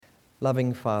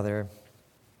Loving Father,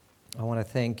 I want to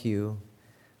thank you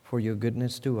for your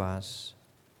goodness to us.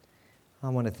 I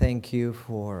want to thank you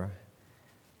for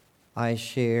I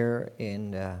share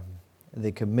in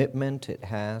the commitment it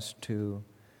has to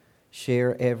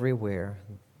share everywhere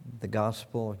the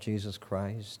gospel of Jesus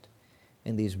Christ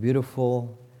and these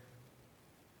beautiful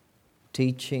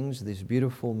teachings, these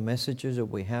beautiful messages that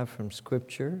we have from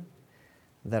Scripture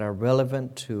that are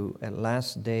relevant to a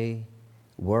last day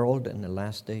world and a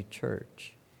last day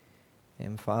church.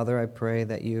 And Father, I pray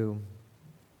that you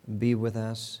be with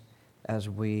us as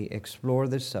we explore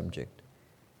this subject.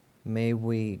 May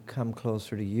we come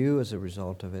closer to you as a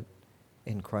result of it.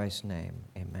 In Christ's name,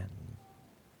 amen.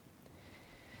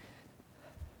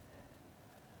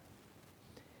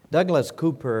 Douglas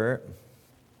Cooper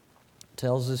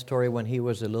tells the story when he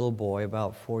was a little boy,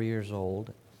 about 4 years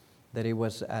old, that he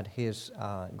was at his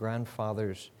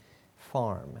grandfather's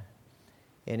farm.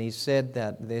 And he said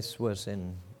that this was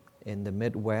in the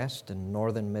Midwest and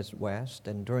northern Midwest,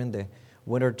 and during the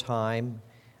winter time,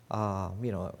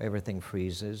 everything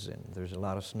freezes and there's a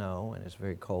lot of snow and it's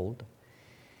very cold.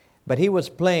 But he was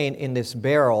playing in this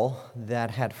barrel that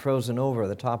had frozen over,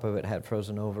 the top of it had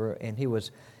frozen over, and he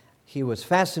was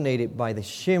fascinated by the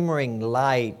shimmering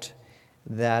light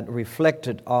that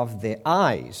reflected off the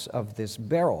eyes of this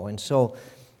barrel. And so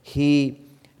he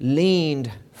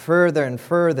leaned further and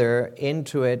further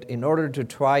into it in order to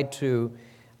try to,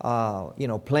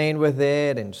 playing with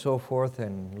it and so forth.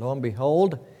 And lo and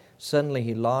behold, suddenly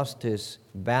he lost his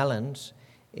balance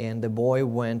and the boy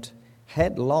went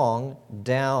headlong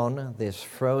down this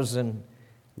frozen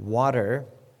water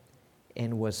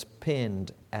and was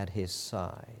pinned at his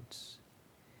sides.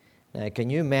 Now,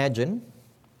 can you imagine,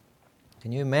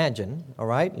 all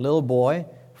right, little boy,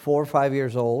 4 or 5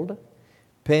 years old,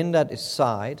 pinned at his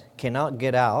side, cannot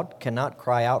get out, cannot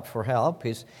cry out for help.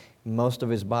 Most of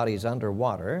his body is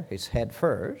underwater, his head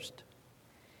first.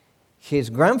 His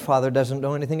grandfather doesn't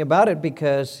know anything about it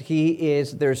because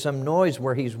there's some noise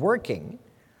where he's working.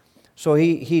 So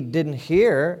he didn't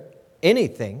hear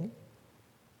anything.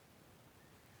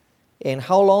 And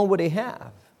how long would he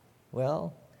have?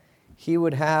 Well, he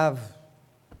would have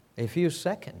a few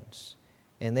seconds,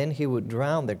 and then he would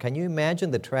drown there. Can you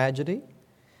imagine the tragedy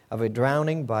of a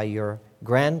drowning by your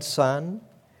grandson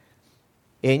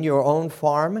in your own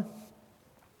farm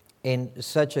in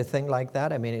such a thing like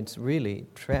that? I mean, it's really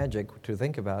tragic to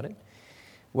think about it.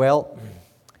 Well,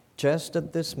 just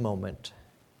at this moment,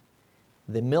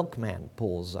 the milkman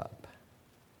pulls up,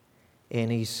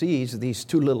 and he sees these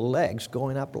two little legs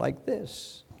going up like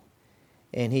this.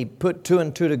 And he put two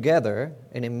and two together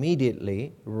and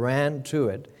immediately ran to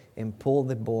it and pulled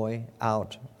the boy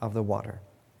out of the water.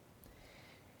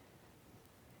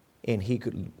 And he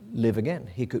could live again.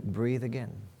 He could breathe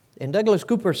again. And Douglas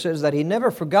Cooper says that he never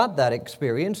forgot that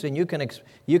experience, and you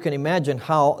can imagine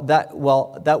how that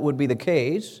would be the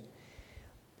case,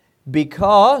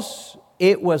 because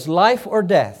it was life or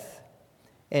death.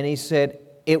 And he said,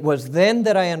 it was then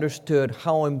that I understood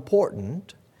how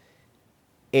important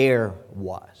air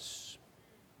was.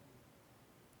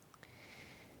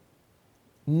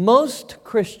 Most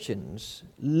Christians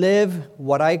live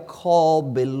what I call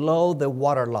below the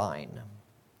waterline.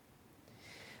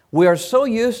 We are so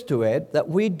used to it that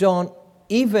we don't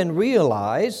even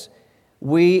realize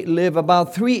we live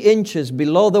about 3 inches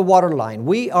below the waterline.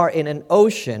 We are in an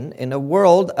ocean, in a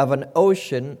world of an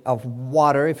ocean of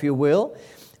water, if you will.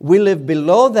 We live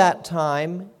below that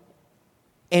time,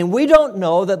 and we don't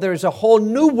know that there's a whole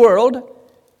new world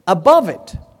above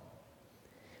it.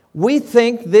 We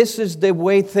think this is the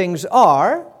way things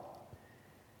are,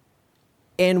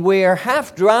 and we are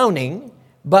half drowning,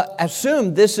 but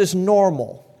assume this is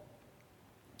normal.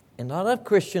 And a lot of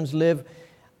Christians live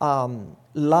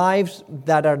lives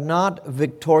that are not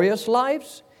victorious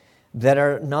lives, that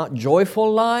are not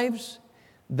joyful lives,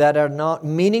 that are not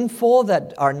meaningful,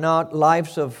 that are not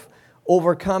lives of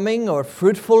overcoming or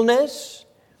fruitfulness,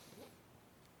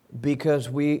 because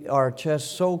we are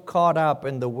just so caught up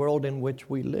in the world in which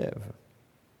we live.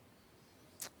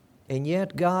 And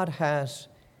yet God has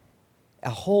a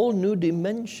whole new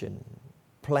dimension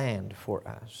planned for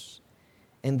us.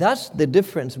 And that's the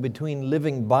difference between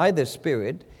living by the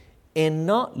Spirit and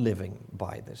not living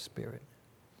by the Spirit.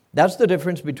 That's the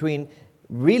difference between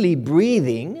really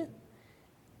breathing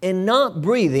and not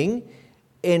breathing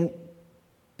and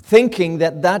thinking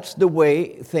that that's the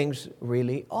way things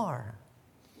really are.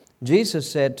 Jesus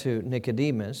said to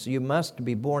Nicodemus, you must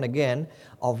be born again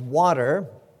of water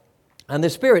and the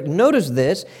Spirit. Notice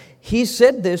this, he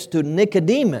said this to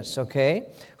Nicodemus, okay?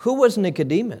 Who was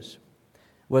Nicodemus?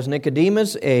 Was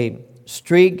Nicodemus a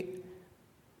street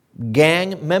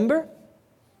gang member?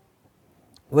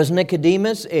 Was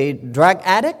Nicodemus a drug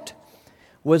addict?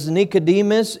 Was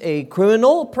Nicodemus a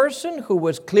criminal person who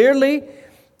was clearly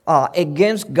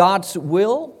against God's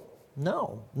will?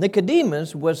 No.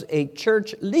 Nicodemus was a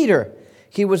church leader.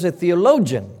 He was a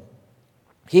theologian.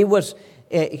 He was,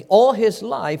 all his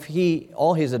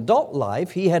adult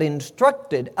life, he had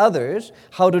instructed others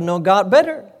how to know God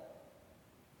better.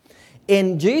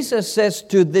 And Jesus says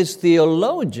to this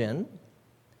theologian,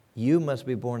 you must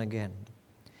be born again.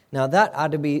 Now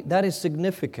that is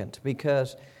significant,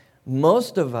 because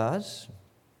most of us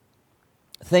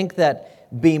think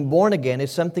that being born again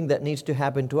is something that needs to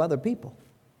happen to other people.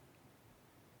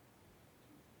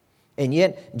 And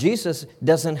yet, Jesus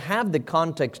doesn't have the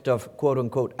context of, quote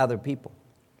unquote, other people.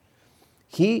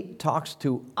 He talks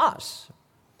to us,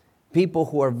 people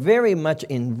who are very much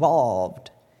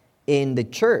involved in the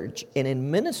church and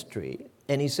in ministry.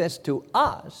 And He says to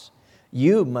us,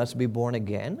 you must be born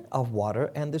again of water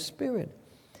and the Spirit.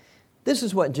 This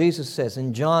is what Jesus says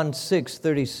in John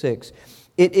 6:36.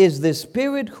 It is the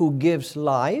Spirit who gives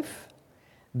life.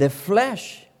 The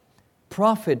flesh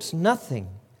profits nothing.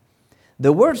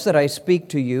 The words that I speak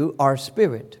to you are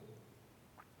spirit,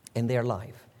 and they are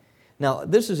life. Now,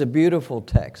 this is a beautiful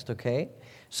text, okay?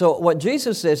 So what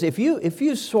Jesus says, if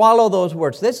you swallow those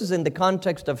words, this is in the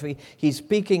context of He's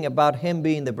speaking about Him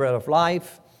being the bread of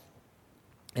life,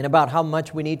 and about how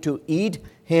much we need to eat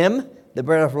Him, the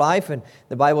bread of life. And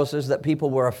the Bible says that people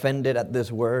were offended at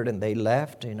this word and they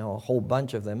left. A whole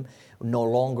bunch of them no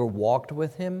longer walked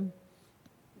with Him.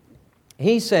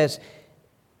 He says,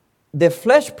 the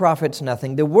flesh profits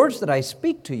nothing. The words that I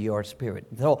speak to you are spirit.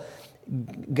 So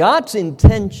God's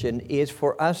intention is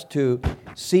for us to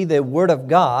see the Word of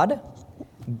God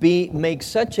make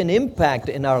such an impact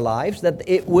in our lives that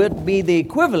it would be the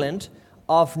equivalent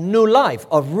of new life,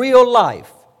 of real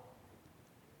life,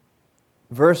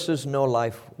 versus no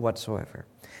life whatsoever.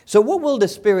 So what will the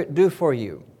Spirit do for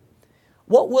you?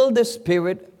 What will the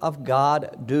Spirit of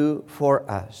God do for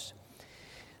us?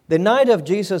 The night of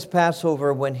Jesus'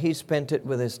 Passover, when He spent it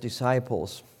with His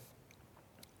disciples,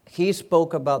 He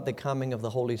spoke about the coming of the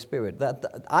Holy Spirit. That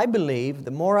I believe,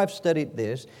 the more I've studied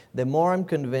this, the more I'm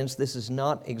convinced this is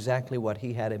not exactly what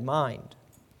He had in mind.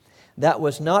 That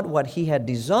was not what He had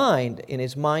designed in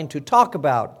His mind to talk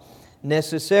about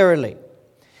necessarily.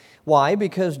 Why?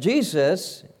 Because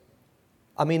Jesus,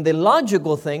 the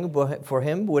logical thing for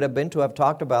Him would have been to have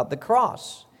talked about the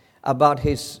cross, about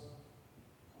His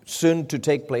soon to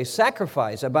take place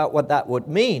sacrifice, about what that would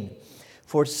mean.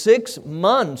 For 6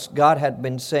 months,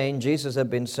 Jesus had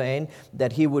been saying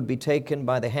that He would be taken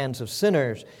by the hands of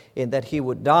sinners, and that He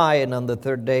would die, and on the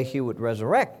third day He would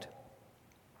resurrect.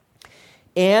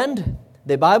 And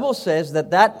the Bible says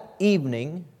that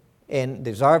evening, and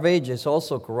the Czar of Ages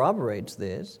also corroborates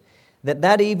this,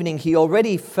 that evening He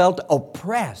already felt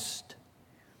oppressed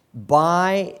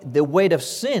by the weight of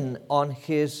sin on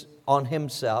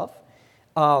Himself,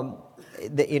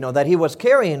 that He was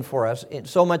carrying for us,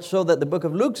 so much so that the book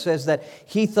of Luke says that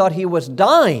He thought He was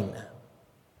dying.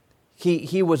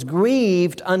 He was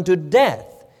grieved unto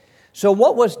death. So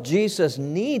what was Jesus'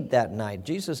 need that night?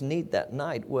 Jesus' need that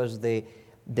night was the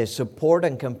support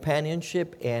and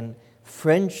companionship and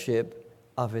friendship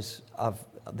of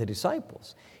the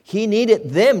disciples. He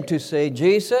needed them to say,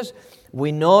 Jesus,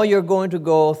 we know you're going to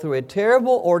go through a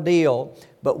terrible ordeal,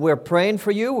 but we're praying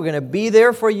for you. We're going to be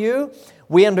there for you.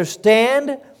 We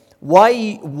understand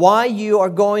why you are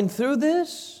going through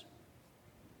this.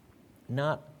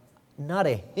 Not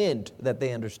a hint that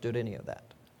they understood any of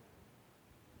that.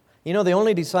 The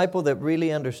only disciple that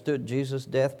really understood Jesus'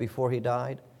 death before He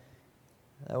died,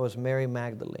 that was Mary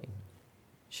Magdalene.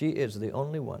 She is the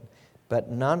only one. But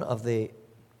none of the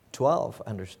 12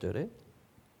 understood it,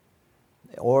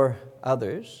 or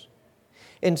others.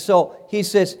 And so He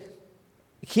says,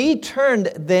 He turned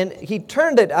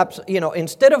it up,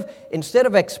 instead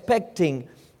of expecting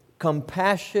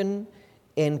compassion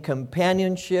and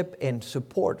companionship and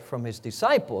support from His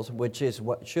disciples, which is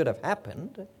what should have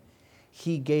happened,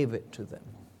 He gave it to them.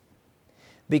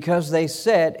 Because they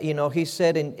said, He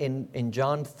said in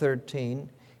John 13,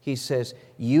 He says,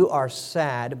 you are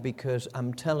sad because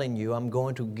I'm telling you I'm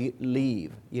going to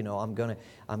leave. I'm going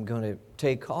to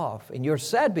take off. And you're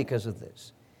sad because of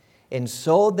this. And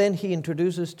so then He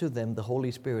introduces to them the Holy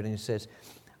Spirit, and He says,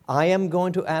 I am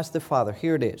going to ask the Father.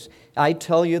 Here it is. I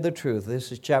tell you the truth.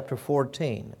 This is chapter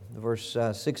 14, verse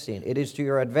 16. It is to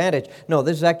your advantage. No,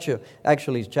 this is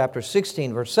actually chapter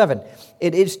 16, verse 7.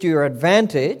 It is to your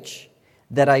advantage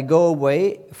that I go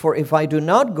away, for if I do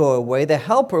not go away, the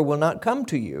Helper will not come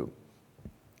to you.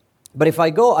 But if I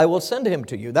go, I will send Him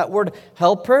to you. That word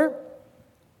helper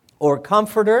or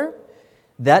comforter.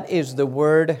 That is the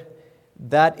word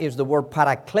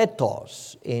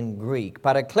parakletos in Greek.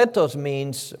 Parakletos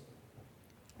means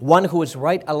one who is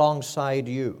right alongside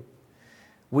you.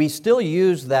 We still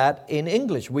use that in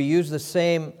English. We use the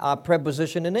same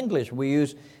preposition in English. We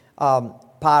use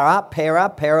paralegal,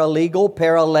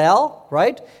 parallel,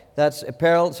 right? That's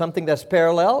something that's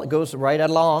parallel. It goes right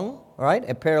along, right?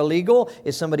 A paralegal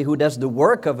is somebody who does the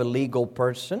work of a legal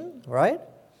person, right?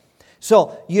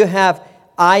 So you have,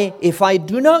 if I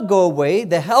do not go away,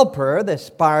 the helper, the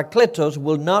parakletos,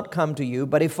 will not come to you.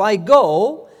 But if I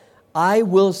go, I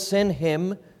will send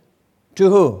him to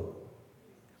who?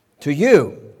 To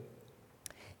you.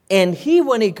 And he,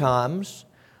 when he comes,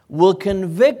 will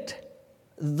convict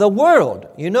the world.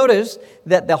 You notice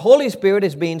that the Holy Spirit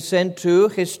is being sent to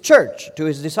His church, to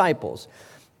His disciples.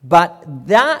 But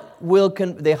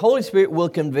the Holy Spirit will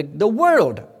convict the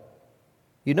world.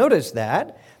 You notice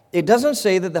that? It doesn't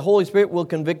say that the Holy Spirit will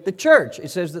convict the church. It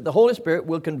says that the Holy Spirit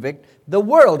will convict the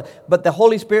world. But the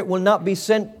Holy Spirit will not be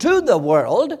sent to the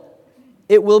world.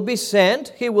 He will be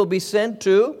sent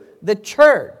to the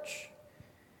church.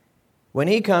 When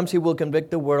He comes, He will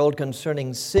convict the world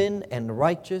concerning sin and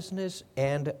righteousness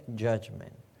and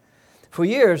judgment. For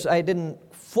years, I didn't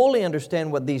fully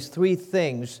understand what these three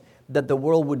things that the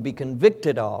world would be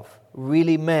convicted of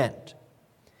really meant.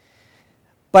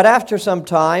 But after some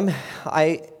time,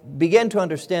 I began to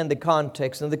understand the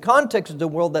context. And the context is the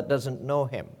world that doesn't know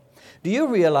Him. Do you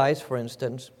realize, for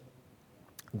instance,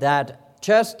 that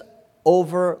just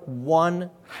over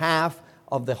 1/2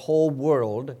 of the whole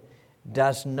world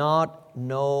does not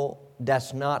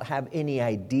have any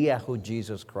idea who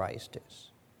Jesus Christ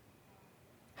is?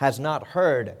 Has not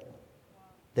heard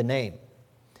the name.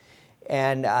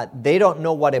 And they don't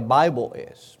know what a Bible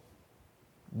is.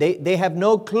 They have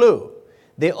no clue.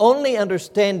 The only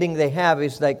understanding they have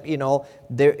is that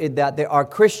there are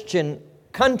Christian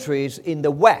countries in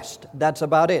the West. That's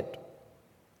about it.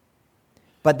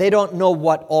 But they don't know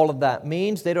what all of that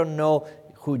means. They don't know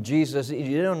who Jesus is.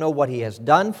 You don't know what He has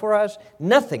done for us.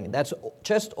 Nothing. That's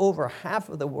just over half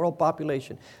of the world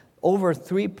population. Over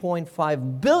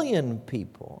 3.5 billion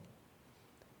people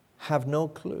have no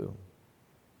clue.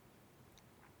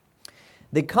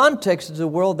 The context is a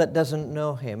world that doesn't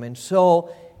know Him. And so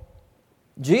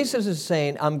Jesus is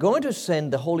saying, I'm going to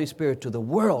send the Holy Spirit to the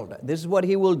world. This is what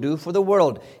He will do for the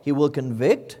world. He will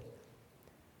convict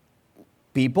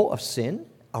people of sin,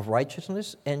 of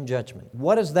righteousness, and judgment.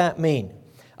 What does that mean?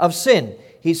 Of sin,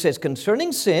 He says,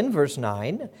 concerning sin, verse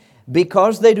 9,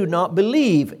 because they do not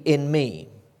believe in Me.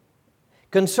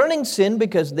 Concerning sin,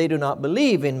 because they do not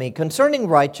believe in Me. Concerning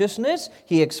righteousness,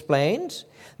 He explains,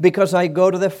 because I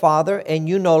go to the Father and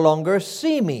you no longer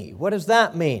see Me. What does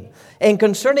that mean? And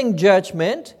concerning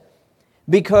judgment,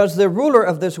 because the ruler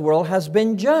of this world has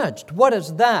been judged. What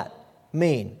does that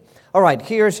mean? All right,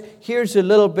 here's a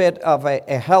little bit of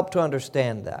a help to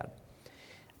understand that.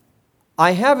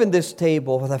 I have in this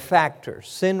table the factors,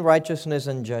 sin, righteousness,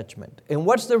 and judgment. And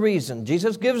what's the reason?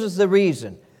 Jesus gives us the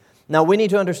reason. Now we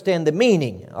need to understand the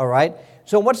meaning, all right?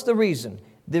 So what's the reason?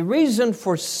 The reason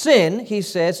for sin, He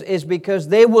says, is because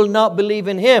they will not believe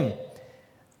in Him.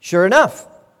 Sure enough,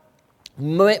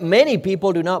 many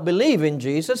people do not believe in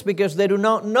Jesus because they do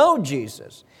not know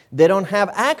Jesus. They don't have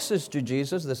access to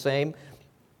Jesus the same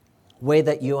way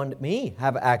that you and me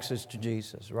have access to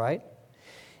Jesus, right?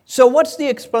 So what's the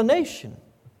explanation?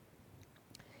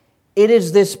 It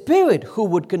is the Spirit who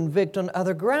would convict on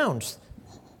other grounds.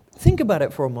 Think about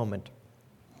it for a moment.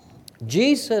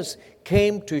 Jesus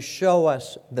came to show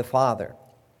us the Father.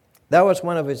 That was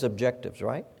one of His objectives,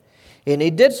 right? And He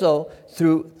did so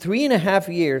through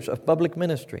 3.5 years of public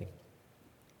ministry.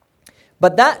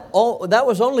 But that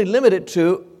was only limited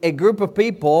to a group of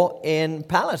people in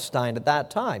Palestine at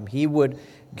that time. He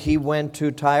went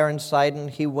to Tyre and Sidon.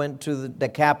 He went to the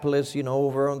Decapolis,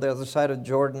 over on the other side of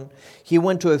Jordan. He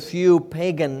went to a few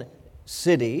pagan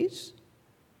cities.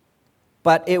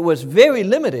 But it was very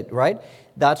limited, right?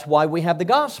 That's why we have the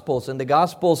Gospels. And the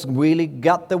Gospels really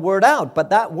got the word out. But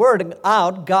that word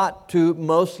out got to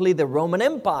mostly the Roman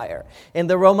Empire. In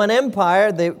the Roman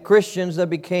Empire, the Christians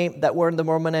that were in the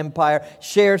Roman Empire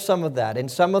shared some of that. And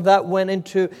some of that went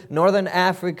into northern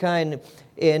Africa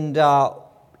and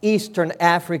eastern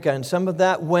Africa. And some of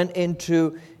that went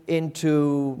into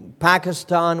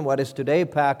Pakistan, what is today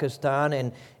Pakistan,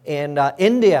 and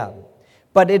India.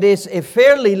 But it is a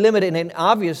fairly limited, and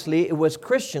obviously it was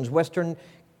Christians, Western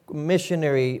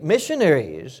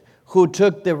missionaries, who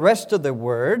took the rest of the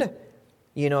word,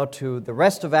 to the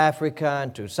rest of Africa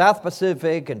and to South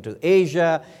Pacific and to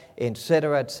Asia,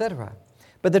 etc., etc.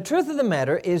 But the truth of the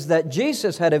matter is that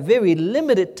Jesus had a very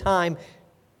limited time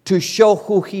to show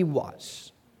who He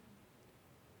was.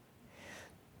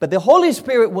 But the Holy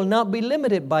Spirit will not be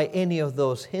limited by any of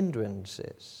those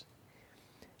hindrances.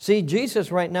 See,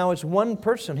 Jesus right now is one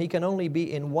person. He can only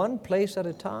be in one place at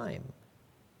a time.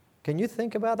 Can you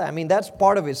think about that? I mean, that's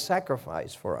part of His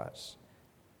sacrifice for us.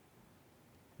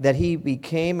 That He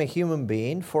became a human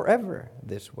being forever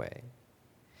this way.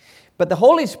 But the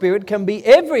Holy Spirit can be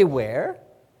everywhere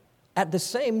at the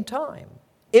same time,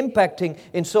 impacting.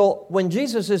 And so when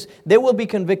Jesus says they will be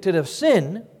convicted of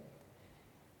sin,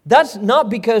 that's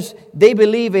not because they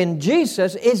believe in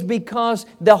Jesus. It's because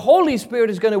the Holy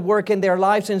Spirit is going to work in their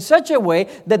lives in such a way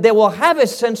that they will have a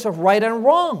sense of right and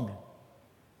wrong.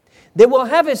 They will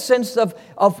have a sense of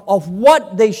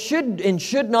what they should and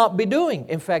should not be doing.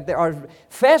 In fact, there are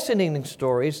fascinating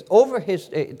stories over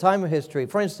time of history.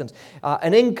 For instance,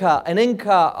 an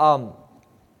Inca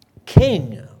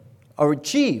king or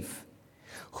chief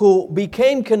who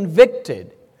became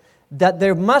convicted that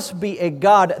there must be a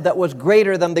God that was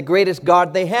greater than the greatest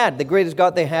God they had. The greatest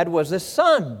God they had was the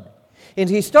sun. And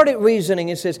he started reasoning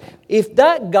and says, if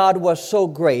that God was so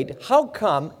great, how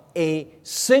come a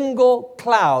single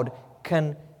cloud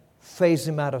can phase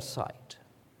Him out of sight?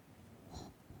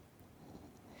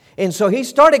 And so he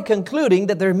started concluding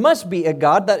that there must be a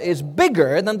God that is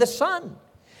bigger than the sun.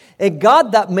 A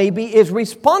God that maybe is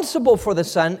responsible for the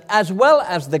sun as well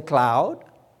as the cloud.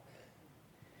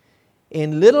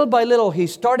 And little by little, he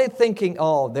started thinking,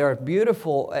 there are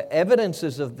beautiful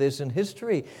evidences of this in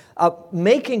history,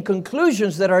 making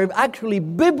conclusions that are actually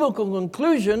biblical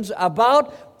conclusions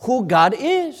about who God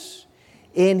is.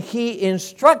 And he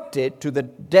instructed to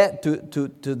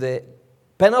the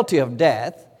penalty of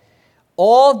death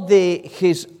all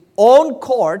his own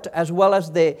court as well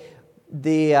as the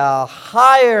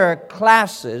higher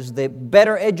classes, the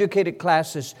better educated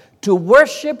classes, to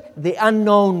worship the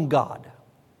unknown God.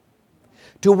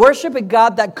 To worship a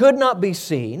God that could not be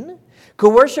seen. To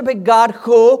worship a God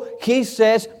who, he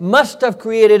says, must have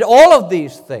created all of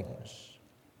these things.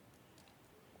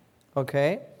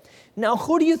 Okay? Now,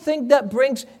 who do you think that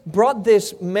brought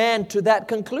this man to that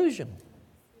conclusion?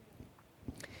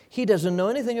 He doesn't know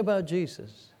anything about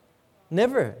Jesus.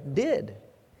 Never did.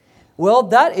 Well,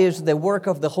 that is the work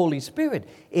of the Holy Spirit.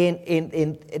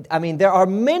 There are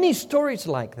many stories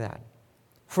like that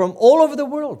from all over the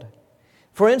world.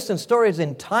 For instance, stories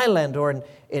in Thailand or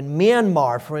in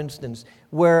Myanmar, for instance,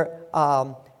 where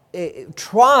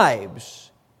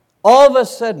tribes, all of a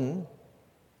sudden,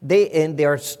 in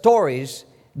their stories,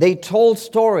 they told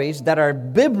stories that are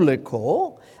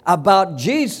biblical about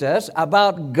Jesus,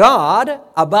 about God,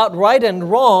 about right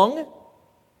and wrong.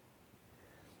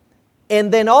 And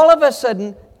then all of a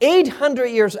sudden, 800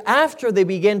 years after they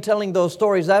began telling those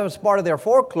stories, that was part of their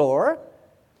folklore,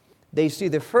 they see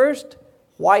the first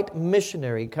white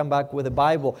missionary come back with a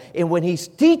Bible. And when he's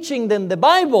teaching them the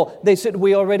Bible, they said,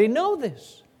 we already know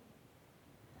this.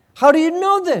 How do you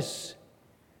know this?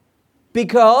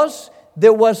 Because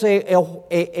there was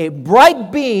a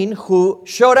bright being who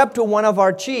showed up to one of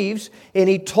our chiefs and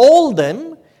he told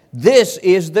them, this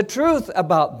is the truth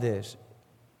about this.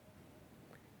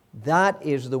 That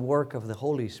is the work of the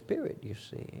Holy Spirit, you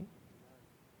see.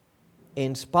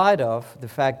 In spite of the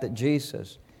fact that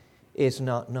Jesus is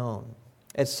not known.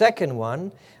 A second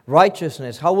one,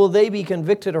 righteousness. How will they be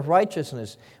convicted of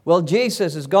righteousness? Well,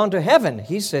 Jesus has gone to heaven.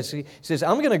 He says,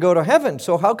 I'm going to go to heaven.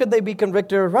 So how could they be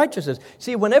convicted of righteousness?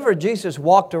 See, whenever Jesus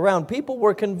walked around, people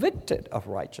were convicted of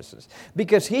righteousness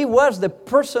because He was the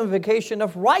personification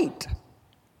of right.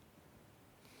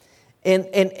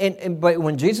 But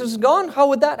when Jesus is gone, how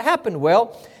would that happen?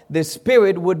 Well, the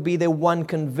Spirit would be the one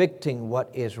convicting what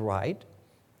is right.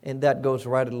 And that goes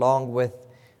right along with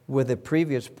the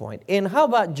previous point. And how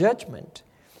about judgment?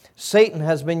 Satan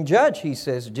has been judged, he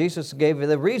says. Jesus gave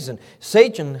the reason.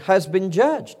 Satan has been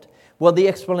judged. Well, the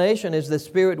explanation is the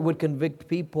Spirit would convict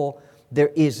people. There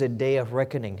is a day of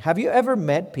reckoning. Have you ever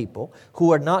met people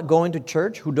who are not going to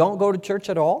church, who don't go to church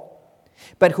at all,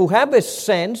 but who have a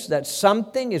sense that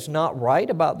something is not right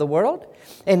about the world?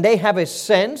 And they have a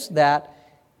sense that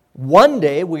one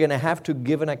day we're going to have to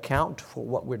give an account for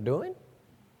what we're doing?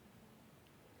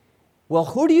 Well,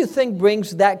 who do you think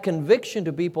brings that conviction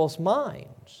to people's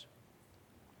minds?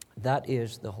 That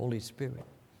is the Holy Spirit.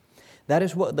 That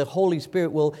is what the Holy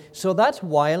Spirit will... So that's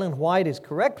why Ellen White is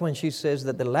correct when she says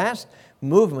that the last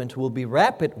movement will be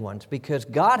rapid ones, because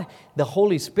God, the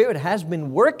Holy Spirit, has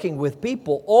been working with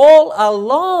people all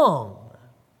along.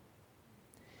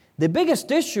 The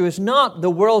biggest issue is not the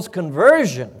world's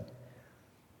conversion.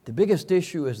 The biggest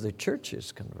issue is the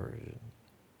church's conversion.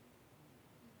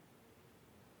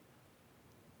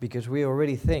 Because we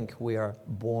already think we are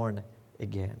born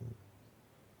again.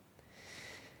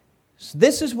 So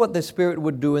this is what the Spirit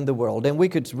would do in the world, and we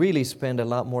could really spend a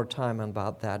lot more time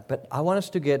about that, but I want us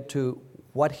to get to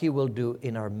what He will do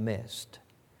in our midst.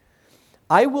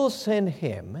 I will send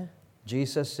Him,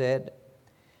 Jesus said,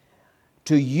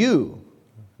 to you,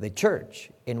 the church,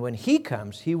 and when He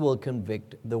comes, He will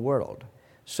convict the world.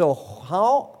 So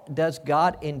how does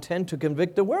God intend to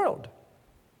convict the world?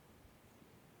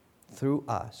 Through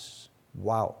us.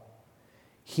 Wow.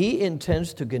 He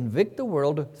intends to convict the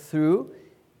world through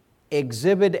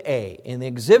Exhibit A. In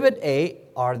Exhibit A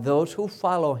are those who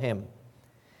follow Him.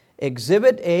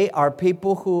 Exhibit A are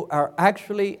people who are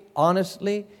actually,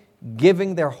 honestly,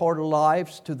 giving their whole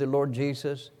lives to the Lord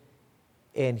Jesus,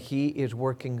 and He is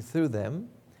working through them.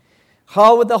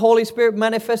 How would the Holy Spirit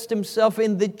manifest Himself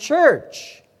in the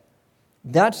church?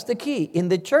 That's the key, in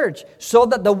the church, so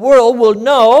that the world will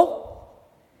know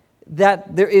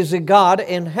that there is a God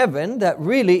in heaven that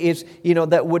really is,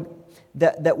 that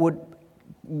would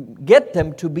get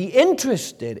them to be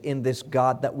interested in this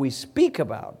God that we speak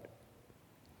about.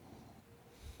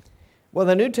 Well,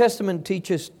 the New Testament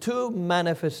teaches two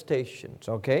manifestations,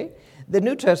 okay? The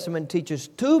New Testament teaches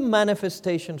two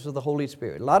manifestations of the Holy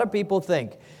Spirit. A lot of people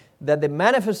think that the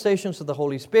manifestations of the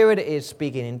Holy Spirit is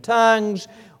speaking in tongues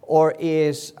or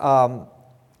is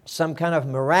some kind of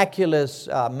miraculous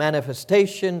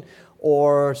manifestation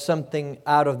or something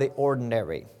out of the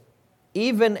ordinary.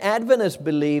 Even Adventists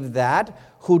believe that,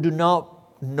 who do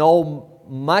not know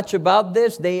much about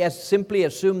this. They simply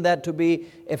assume that to be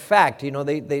a fact.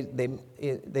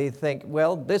 They think,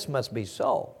 well, this must be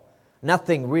so.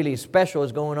 Nothing really special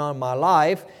is going on in my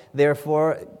life.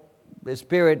 Therefore, the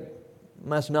Spirit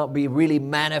must not be really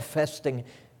manifesting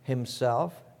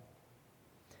Himself.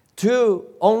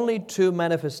 Only two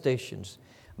manifestations,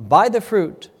 by the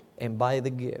fruit and by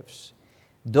the gifts.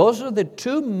 Those are the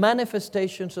two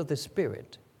manifestations of the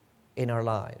Spirit in our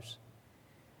lives.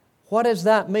 What does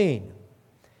that mean?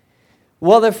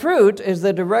 Well, the fruit is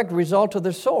the direct result of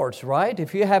the source, right?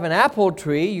 If you have an apple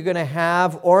tree, you're going to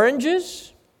have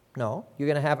oranges? No, you're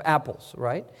going to have apples,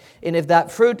 right? And if that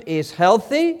fruit is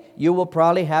healthy, you will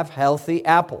probably have healthy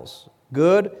apples.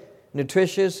 Good,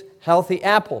 nutritious, healthy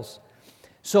apples.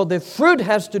 So the fruit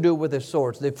has to do with the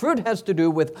source. The fruit has to do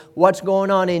with what's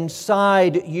going on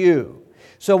inside you.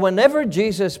 So whenever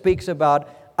Jesus speaks about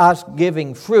us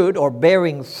giving fruit or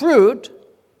bearing fruit,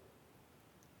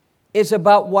 it's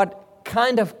about what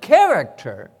kind of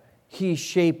character He's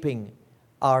shaping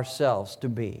ourselves to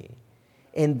be.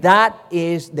 And that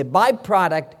is, the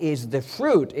byproduct is the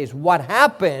fruit, is what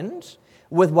happens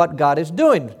with what God is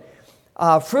doing.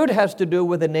 Fruit has to do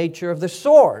with the nature of the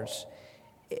source.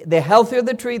 The healthier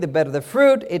the tree, the better the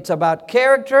fruit. It's about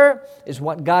character, is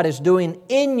what God is doing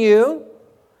in you.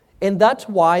 And that's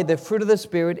why the fruit of the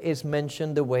Spirit is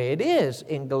mentioned the way it is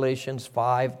in Galatians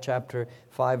 5, chapter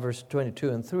 5, verse 22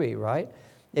 and 3, right?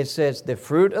 It says, the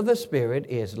fruit of the Spirit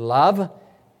is love,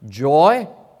 joy,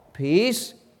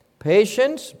 peace,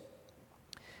 patience,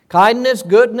 kindness,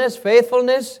 goodness,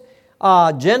 faithfulness,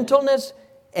 gentleness,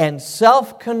 and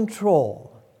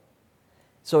self-control.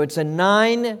 So it's a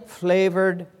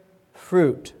 9-flavored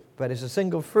fruit, but it's a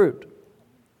single fruit.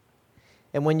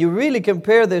 And when you really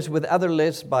compare this with other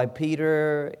lists by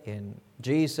Peter and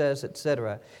Jesus,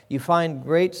 etc., you find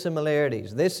great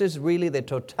similarities. This is really the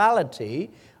totality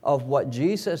of what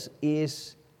Jesus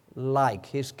is like,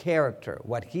 His character,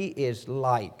 what He is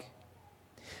like.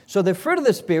 So the fruit of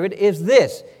the Spirit is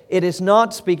this. It is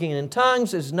not speaking in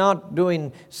tongues. It's not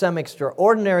doing some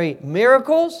extraordinary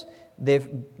miracles.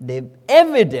 The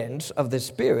evidence of the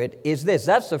Spirit is this.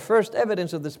 That's the first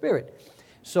evidence of the Spirit.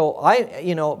 So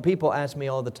people ask me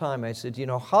all the time, I said,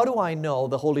 how do I know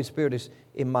the Holy Spirit is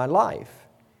in my life?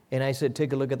 And I said,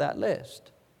 take a look at that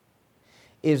list.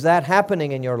 Is that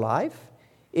happening in your life?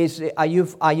 Are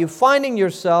you finding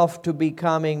yourself to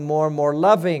becoming more and more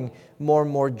loving, more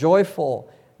and more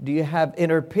joyful? Do you have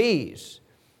inner peace?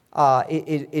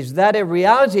 Is that a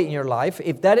reality in your life?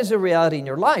 If that is a reality in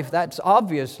your life, that's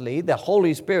obviously the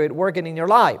Holy Spirit working in your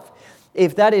life.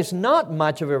 If that is not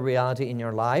much of a reality in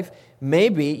your life,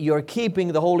 maybe you're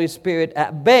keeping the Holy Spirit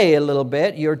at bay a little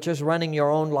bit. You're just running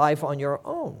your own life on your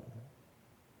own.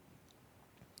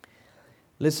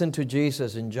 Listen to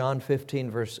Jesus in John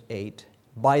 15, verse 8.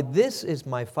 By this is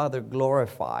my Father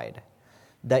glorified,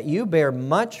 that you bear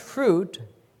much fruit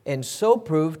and so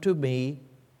prove to me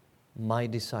my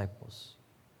disciples.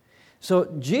 So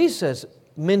Jesus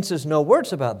minces no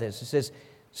words about this. He says,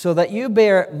 so that you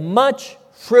bear much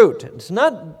fruit. It's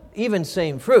not even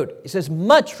saying fruit. It says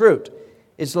much fruit.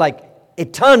 It's like a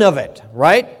ton of it,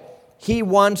 right? He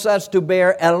wants us to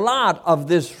bear a lot of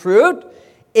this fruit.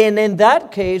 And in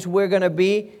that case,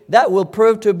 that will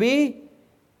prove to be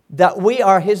that we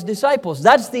are His disciples.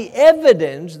 That's the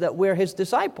evidence that we're His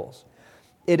disciples.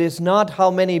 It is not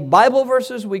how many Bible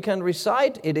verses we can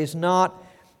recite. It is not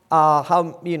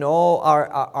our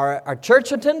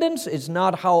church attendance. It's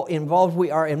not how involved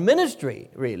we are in ministry,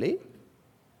 really.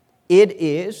 It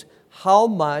is how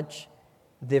much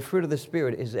the fruit of the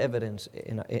Spirit is evident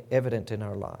in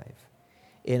our life.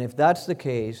 And if that's the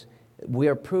case, we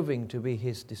are proving to be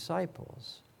His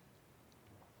disciples.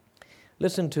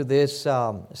 Listen to this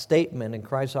statement in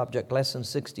Christ's Object Lesson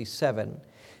 67.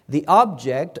 The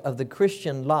object of the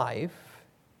Christian life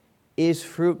is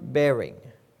fruit-bearing,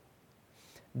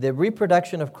 the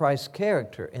reproduction of Christ's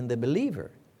character in the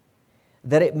believer,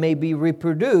 that it may be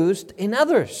reproduced in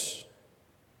others.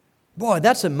 Boy,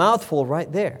 that's a mouthful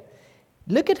right there.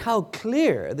 Look at how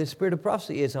clear the Spirit of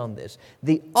prophecy is on this.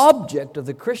 The object of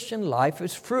the Christian life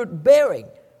is fruit-bearing.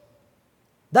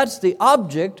 That's the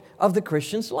object of the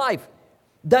Christian's life.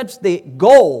 That's the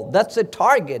goal. That's the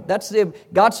target. That's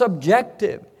God's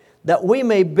objective. That we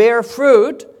may bear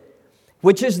fruit,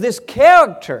 which is this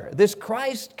character, this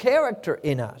Christ character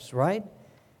in us, right?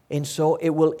 And so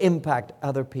it will impact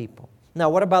other people.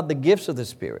 Now, what about the gifts of the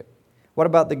Spirit? What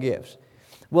about the gifts?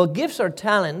 Well, gifts are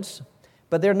talents,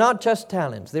 but they're not just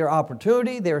talents. They're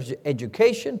opportunity, there's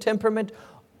education, temperament.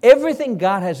 Everything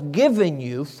God has given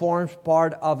you forms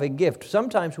part of a gift.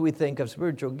 Sometimes we think of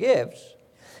spiritual gifts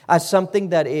as something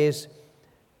that is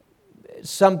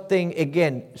something,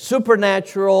 again,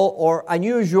 supernatural or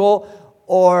unusual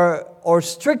or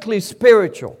strictly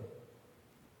spiritual.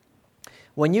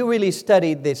 When you really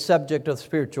study the subject of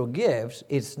spiritual gifts,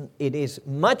 it is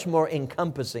much more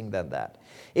encompassing than that.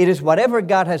 It is whatever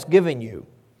God has given you.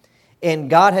 And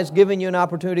God has given you an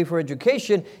opportunity for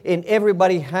education, and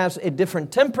everybody has a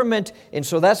different temperament, and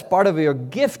so that's part of your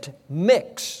gift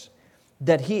mix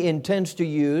that He intends to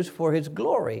use for His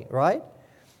glory, right?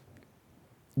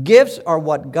 Gifts are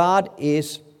what God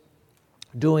is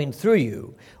doing through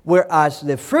you, whereas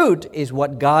the fruit is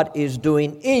what God is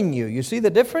doing in you. You see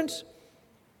the difference?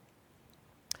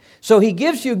 So He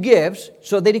gives you gifts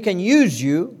so that He can use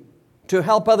you to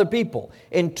help other people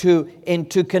and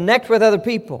to connect with other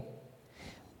people.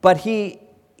 But He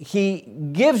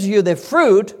gives you the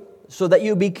fruit so that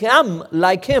you become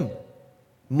like Him,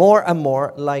 more and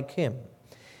more like Him.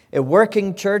 A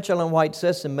working church, Ellen White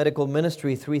says in Medical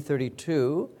Ministry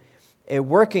 332, a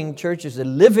working church is a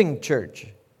living church.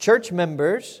 Church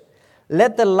members,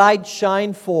 let the light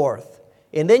shine forth.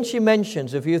 And then she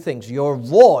mentions a few things. Your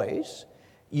voice,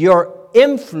 your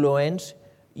influence,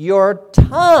 your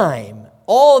time.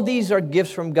 All these are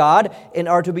gifts from God and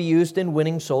are to be used in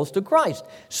winning souls to Christ.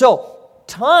 So,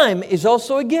 time is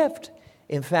also a gift.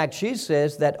 In fact, she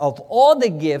says that of all the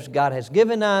gifts God has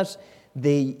given us,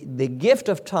 the gift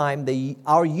of time,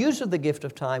 our use of the gift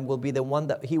of time will be the one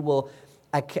that He will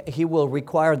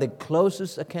require the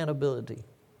closest accountability.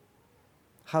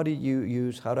 How do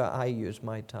I use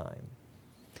my time?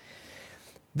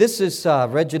 This is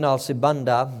Reginald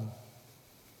Sibanda.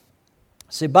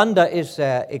 Sibanda is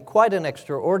quite an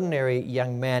extraordinary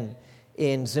young man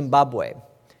in Zimbabwe.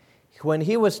 When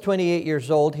he was 28 years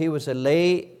old, he was a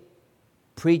lay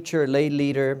preacher, lay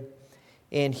leader,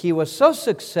 and he was so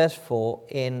successful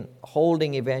in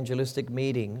holding evangelistic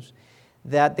meetings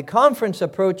that the conference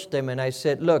approached him, and I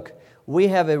said, look, we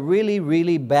have a really,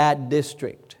 really bad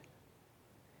district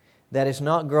that is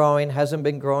not growing, hasn't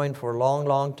been growing for a long,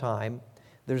 long time.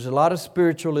 There's a lot of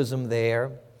spiritualism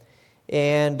there.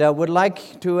 And would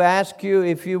like to ask you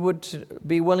if you would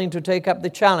be willing to take up the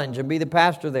challenge and be the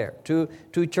pastor there. Two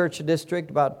church district,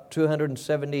 about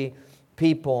 270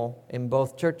 people in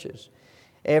both churches.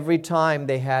 Every time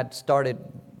they had started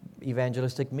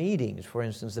evangelistic meetings, for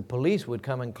instance, the police would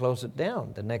come and close it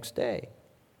down the next day.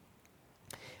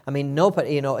 I mean,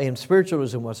 nobody, and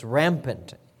spiritualism was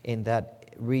rampant in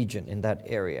that region, in that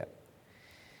area.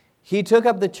 He took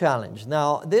up the challenge.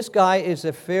 Now, this guy is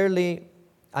a fairly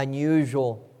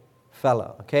unusual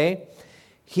fellow, okay?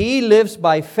 He lives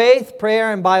by faith,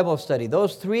 prayer, and Bible study.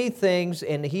 Those three things,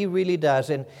 and he really does.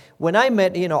 And when I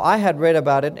met, I had read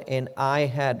about it, and I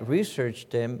had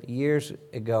researched him years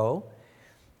ago.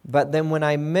 But then when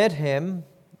I met him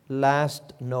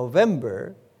last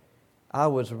November, I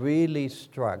was really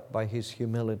struck by his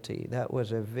humility. That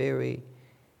was a very,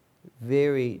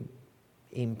 very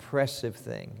impressive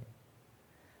thing.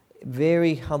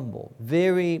 Very humble,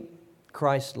 very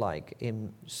Christ-like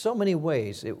in so many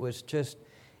ways. It was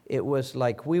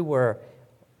like we were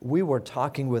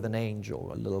talking with an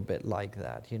angel, a little bit like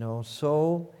that,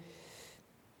 so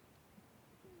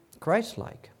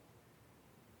Christ-like.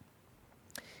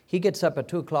 He gets up at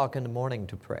 2 o'clock in the morning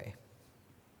to pray,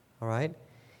 all right?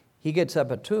 He gets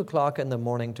up at 2 o'clock in the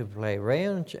morning to pray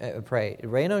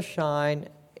rain or shine,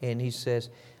 and he says,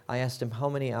 I asked him, how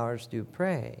many hours do you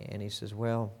pray? And he says,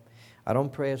 well, I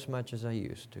don't pray as much as I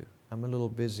used to. I'm a little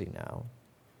busy now.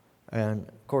 And,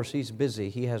 of course, he's busy.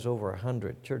 He has over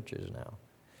 100 churches now.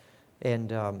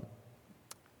 And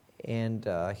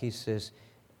he says,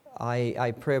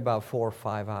 I pray about 4 or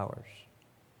 5 hours.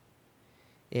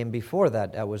 And before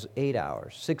that was 8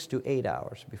 hours, 6 to 8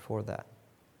 hours before that.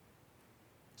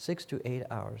 6 to 8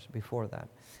 hours before that.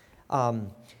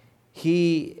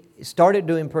 He started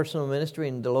doing personal ministry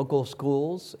in the local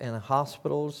schools and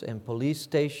hospitals and police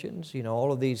stations,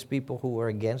 all of these people who were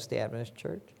against the Adventist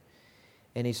church.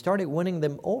 And he started winning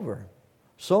them over.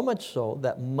 So much so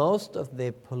that most of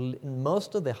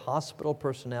the hospital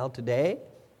personnel today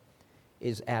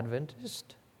is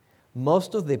Adventist.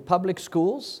 Most of the public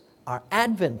schools are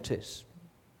Adventists.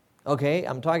 Okay,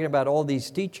 I'm talking about all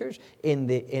these teachers in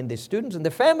the students and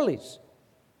the families.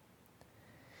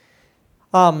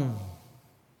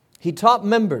 He taught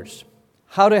members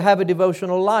how to have a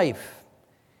devotional life,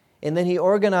 and then he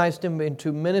organized them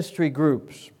into ministry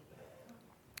groups.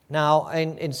 Now,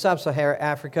 in sub-Saharan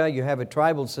Africa, you have a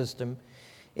tribal system,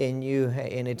 and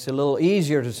it's a little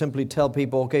easier to simply tell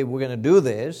people, okay, we're going to do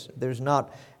this. There's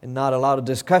not a lot of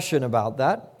discussion about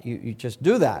that. You just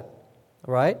do that,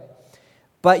 right?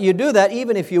 But you do that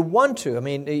even if you want to. I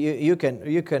mean, you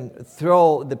can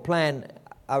throw the plan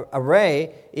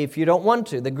array if you don't want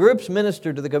to. The groups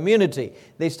ministered to the community.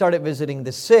 They started visiting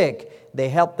the sick. They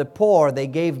helped the poor. They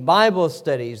gave Bible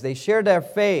studies. They shared their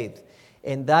faith.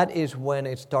 And that is when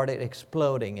it started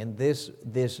exploding. And this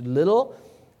little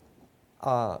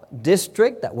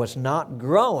district that was not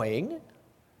growing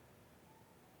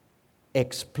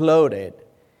exploded.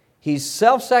 He's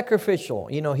self-sacrificial.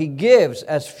 He gives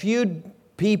as few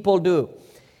people do.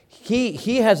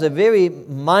 He has a very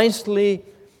miserly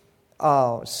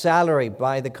salary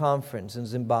by the conference in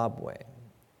Zimbabwe.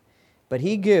 But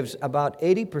he gives about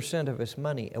 80% of his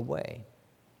money away.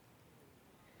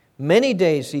 Many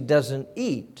days he doesn't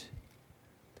eat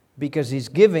because he's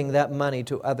giving that money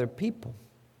to other people.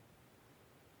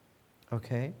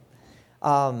 Okay?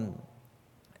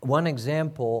 One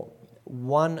example,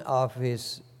 one of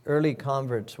his early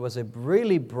converts was a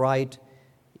really bright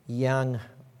young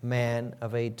man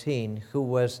of 18 who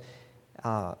was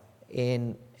the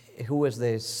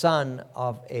son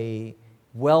of a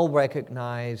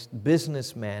well-recognized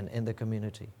businessman in the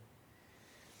community.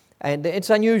 And it's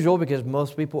unusual because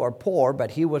most people are poor, but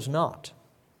he was not.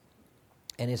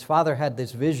 And his father had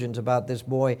these visions about this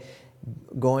boy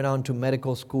going on to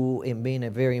medical school and being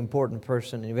a very important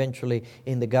person, and eventually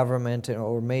in the government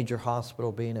or major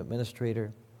hospital being an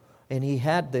administrator. And he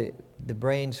had the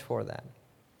brains for that.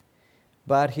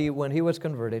 But when he was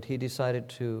converted, he decided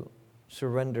to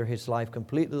surrender his life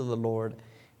completely to the Lord,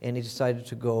 and he decided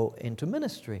to go into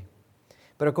ministry.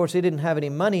 But of course, he didn't have any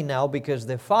money now because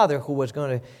the father, who was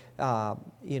going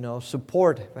to,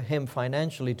 support him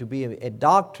financially to be a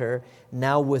doctor,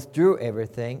 now withdrew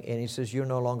everything, and he says, "You're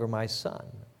no longer my son."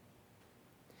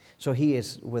 So he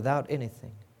is without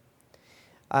anything.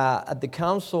 At the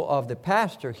counsel of the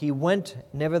pastor, he went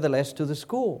nevertheless to the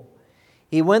school.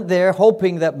 He went there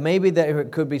hoping that maybe there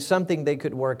could be something they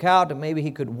could work out, and maybe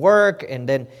he could work and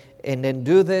then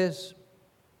do this.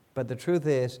 But the truth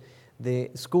is,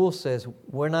 the school says,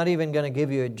 we're not even going to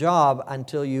give you a job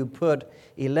until you put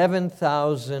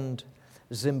 11,000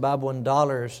 Zimbabwean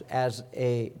dollars as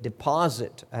a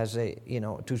deposit,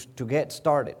 to get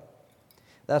started.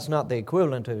 That's not the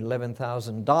equivalent of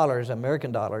 $11,000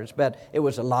 American dollars, but it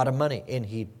was a lot of money, and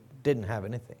he didn't have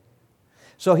anything.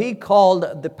 So he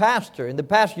called the pastor, and the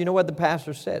pastor, you know what the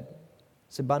pastor said?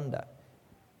 Sibanda.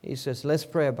 He says, let's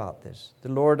pray about this. The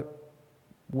Lord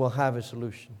will have a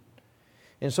solution.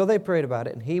 And so they prayed about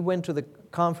it, and he went to the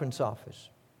conference office.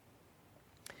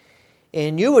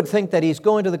 And you would think that he's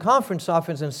going to the conference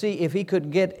office and see if he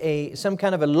could get some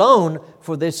kind of a loan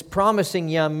for this promising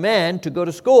young man to go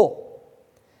to school.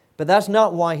 But that's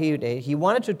not why he did. He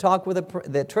wanted to talk with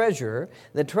the treasurer.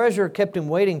 The treasurer kept him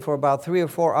waiting for about 3 or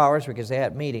 4 hours because they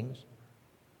had meetings.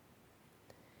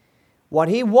 What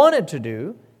he wanted to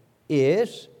do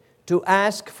is to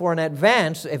ask for an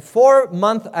advance, a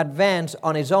 4-month advance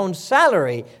on his own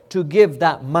salary to give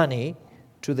that money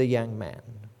to the young man.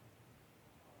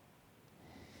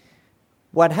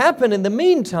 What happened in the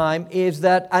meantime is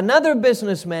that another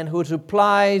businessman who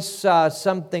supplies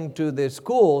something to the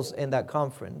schools in that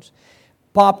conference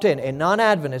popped in, a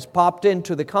non-Adventist popped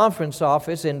into the conference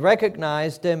office and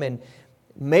recognized him and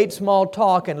made small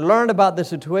talk and learned about the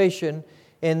situation.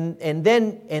 And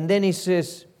then he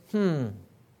says,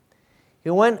 He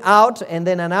went out, and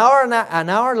then an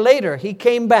hour later, he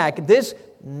came back. This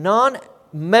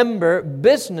non-member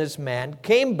businessman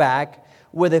came back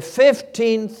with a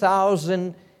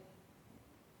 15,000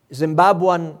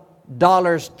 Zimbabwean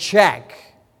dollars check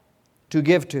to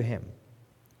give to him.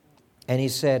 And he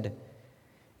said,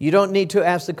 you don't need to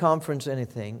ask the conference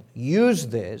anything. Use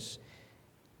this.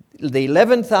 The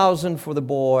 $11,000 for the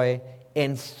boy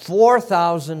and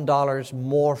 $4,000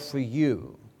 more for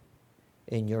you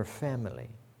in your family.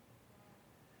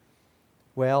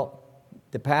 Well,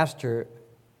 the pastor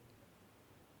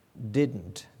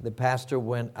didn't. The pastor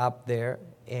went up there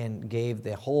and gave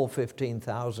the whole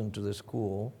 $15,000 to the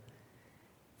school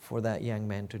for that young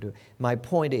man to do. My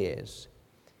point is,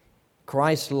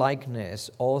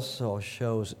 Christ-likeness also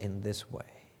shows in this way.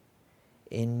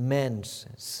 Immense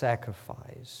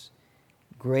sacrifice,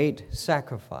 great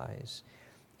sacrifice.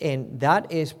 And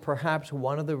that is perhaps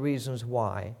one of the reasons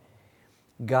why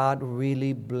God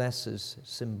really blesses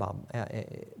Sibanda.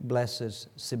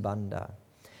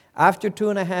 After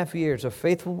 2.5 years of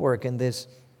faithful work in this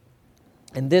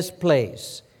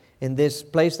place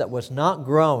that was not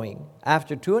growing,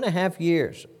 after 2.5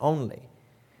 years only,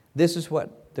 this is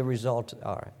what the results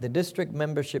are. The district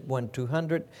membership went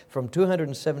from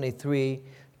 273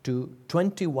 to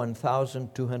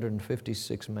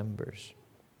 21,256 members.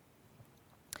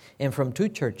 And from 2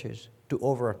 churches to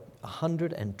over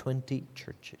 120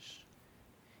 churches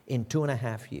in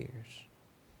 2.5 years.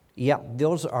 Yeah,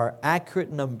 those are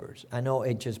accurate numbers. I know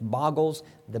it just boggles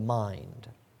the mind.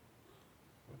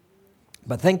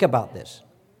 But think about this.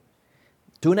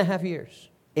 2.5 years.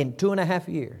 In 2.5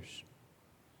 years.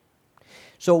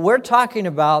 So we're talking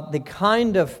about the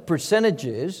kind of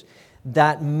percentages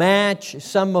that match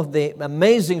some of the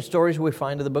amazing stories we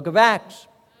find in the book of Acts.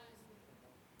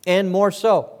 And more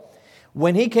so.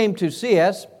 When he came to see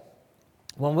us,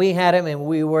 when we had him and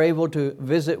we were able to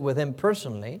visit with him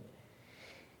personally,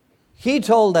 he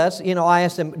told us, I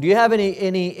asked him, do you have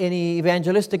any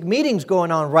evangelistic meetings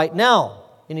going on right now?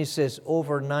 And he says,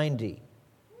 over 90.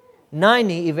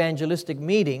 90 evangelistic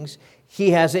meetings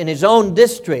he has in his own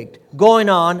district going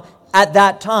on at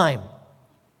that time.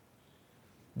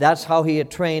 That's how he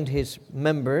had trained his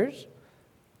members,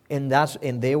 and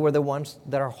they were the ones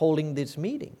that are holding these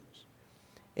meetings.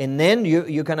 And then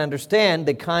you can understand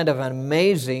the kind of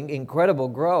amazing, incredible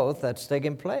growth that's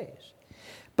taking place.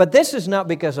 But this is not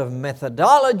because of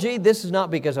methodology. This is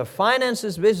not because of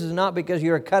finances. This is not because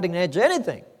you're cutting edge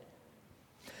anything.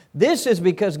 This is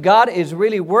because God is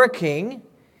really working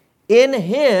in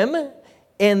him,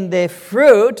 and the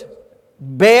fruit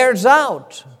bears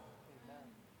out.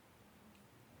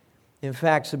 In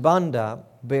fact, Sibanda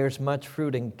bears much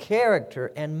fruit in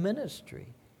character and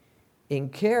ministry. In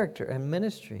character and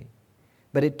ministry.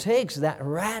 But it takes that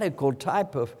radical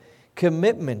type of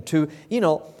commitment to,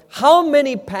 how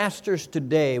many pastors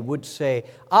today would say,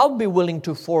 I'll be willing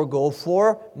to forego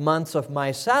 4 months of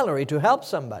my salary to help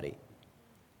somebody?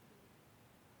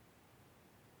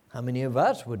 How many of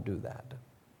us would do that?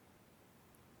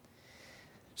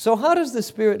 So how does the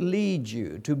Spirit lead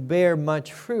you to bear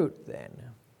much fruit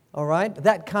then? All right?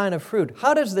 That kind of fruit.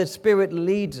 How does the Spirit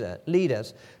lead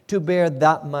us to bear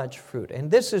that much fruit?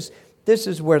 And this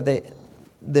is where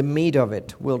the meat of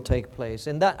it will take place.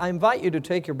 And that I invite you to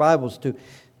take your Bibles to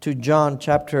John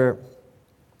chapter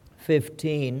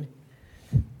 15.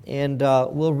 And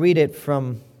we'll read it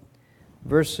from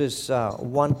verses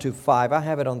 1 to 5. I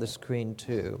have it on the screen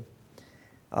too.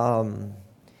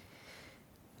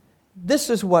 This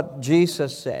is what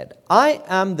Jesus said. I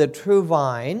am the true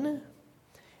vine,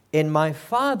 and my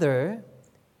Father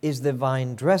is the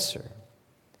vine dresser.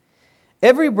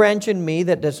 Every branch in me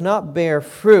that does not bear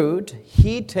fruit,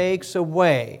 He takes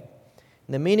away.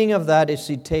 And the meaning of that is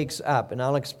He takes up, and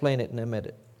I'll explain it in a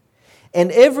minute.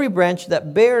 And every branch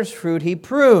that bears fruit, He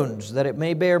prunes, that it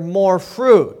may bear more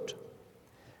fruit.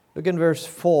 Look in verse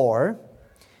 4.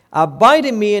 Abide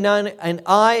in me, and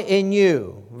I in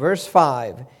you. Verse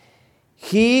 5.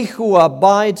 He who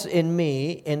abides in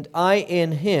me, and I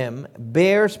in him,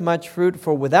 bears much fruit,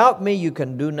 for without me you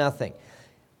can do nothing.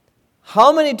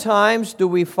 How many times do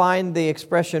we find the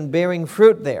expression bearing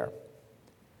fruit there?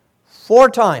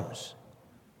 4 times.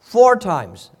 4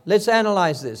 times. Let's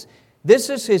analyze this.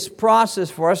 This is His process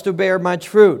for us to bear much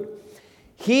fruit.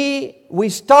 We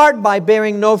start by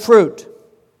bearing no fruit.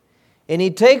 And He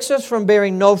takes us from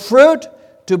bearing no fruit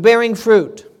to bearing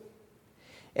fruit.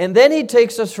 And then He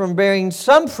takes us from bearing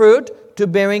some fruit to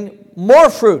bearing more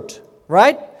fruit,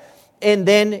 right? And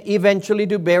then eventually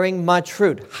to bearing much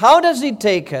fruit. How does He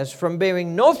take us from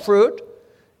bearing no fruit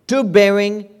to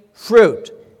bearing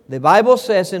fruit? The Bible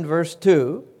says in verse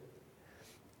 2,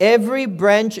 Every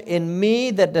branch in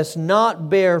me that does not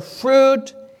bear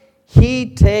fruit,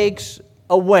 He takes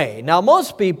away. Now,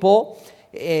 most people,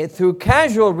 through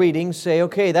casual reading, say,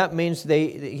 okay, that means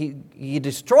He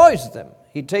destroys them.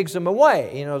 He takes them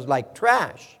away. It's like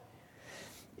trash.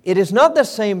 It is not the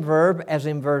same verb as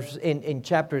in verse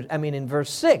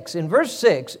 6. In verse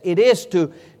 6, it is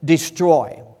to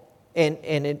destroy.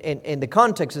 And the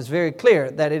context is very clear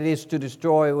that it is to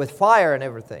destroy with fire and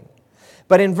everything.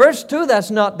 But in verse 2, that's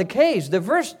not the case. The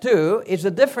verse 2 is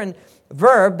a different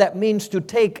verb that means to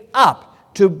take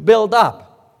up, to build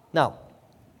up. Now,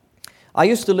 I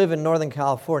used to live in Northern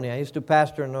California. I used to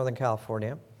pastor in Northern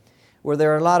California, where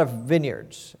there are a lot of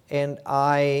vineyards. And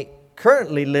I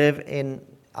currently live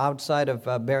outside of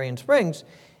Berrien Springs,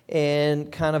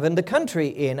 and kind of in the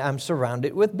country, and I'm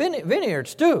surrounded with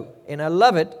vineyards too. And I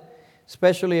love it,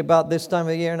 especially about this time of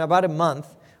the year. In about a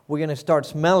month, we're going to start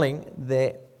smelling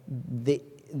the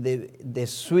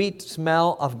sweet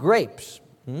smell of grapes.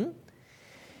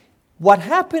 What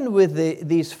happened with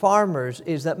these farmers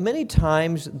is that many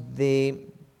times the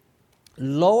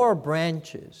lower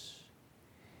branches,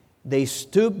 they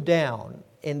stoop down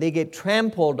and they get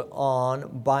trampled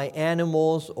on by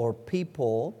animals or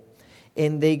people,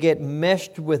 and they get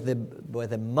meshed with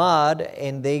the mud,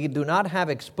 and they do not have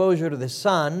exposure to the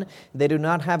sun, they do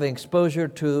not have exposure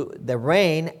to the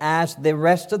rain as the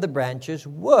rest of the branches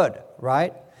would,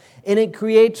 right? And it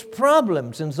creates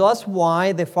problems, and so that's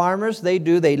why the farmers, they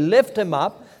lift them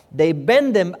up, they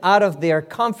bend them out of their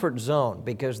comfort zone,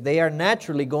 because they are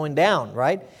naturally going down,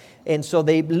 right? And so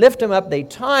they lift them up, they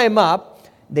tie them up,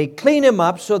 they clean them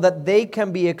up so that they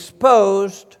can be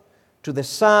exposed to the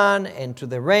sun and to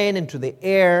the rain and to the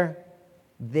air.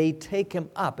 They take them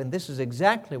up. And this is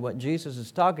exactly what Jesus is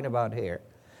talking about here.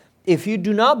 If you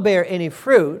do not bear any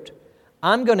fruit,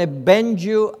 I'm going to bend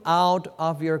you out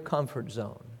of your comfort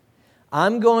zone.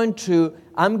 I'm going to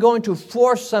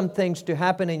force some things to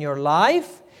happen in your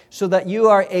life so that you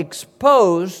are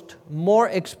more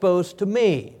exposed to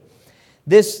me.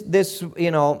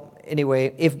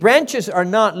 Anyway, if branches are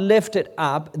not lifted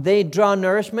up, they draw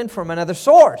nourishment from another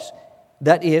source.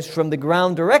 That is, from the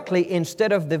ground directly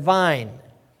instead of the vine,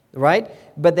 right?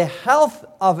 But the health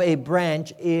of a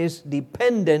branch is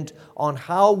dependent on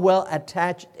how well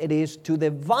attached it is to the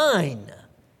vine,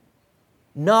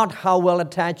 not how well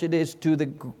attached it is to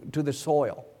the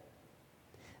soil.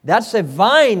 That's a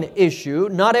vine issue,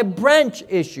 not a branch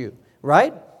issue,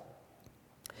 right?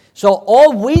 So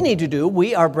all we need to do,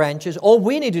 we are branches, all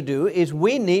we need to do is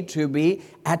we need to be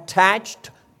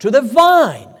attached to the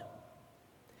vine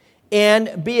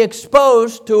and be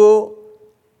exposed to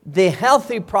the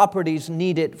healthy properties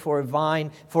needed for a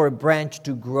vine, for a branch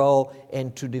to grow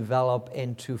and to develop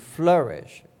and to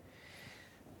flourish.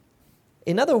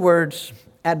 In other words,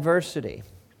 adversity.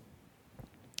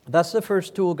 That's the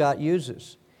first tool God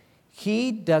uses.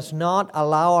 He does not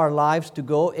allow our lives to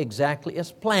go exactly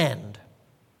as planned.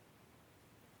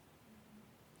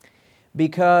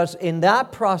 Because in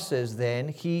that process, then,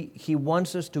 He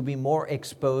wants us to be more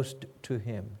exposed to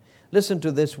Him. Listen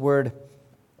to this word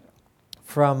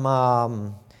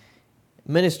from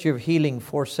Ministry of Healing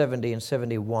 470 and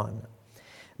 71.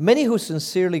 Many who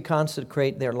sincerely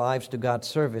consecrate their lives to God's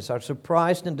service are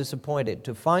surprised and disappointed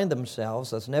to find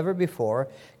themselves, as never before,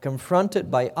 confronted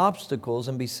by obstacles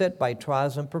and beset by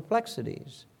trials and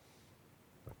perplexities.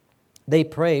 They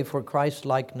pray for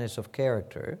Christ-likeness of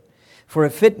character, for a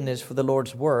fitness for the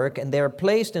Lord's work, and they are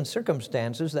placed in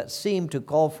circumstances that seem to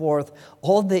call forth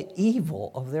all the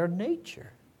evil of their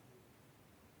nature.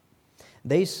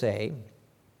 They say,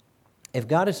 if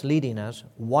God is leading us,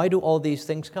 why do all these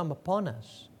things come upon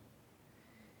us?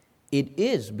 It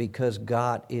is because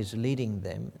God is leading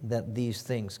them that these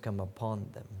things come upon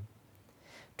them.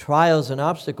 Trials and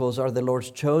obstacles are the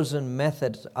Lord's chosen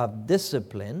methods of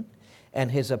discipline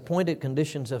and His appointed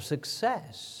conditions of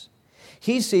success.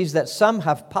 He sees that some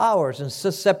have powers and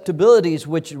susceptibilities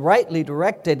which, rightly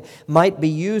directed, might be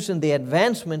used in the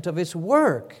advancement of His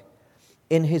work.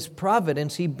 In His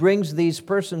providence, He brings these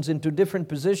persons into different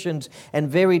positions and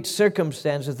varied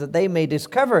circumstances that they may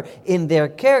discover in their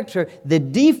character the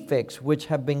defects which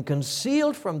have been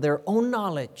concealed from their own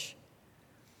knowledge.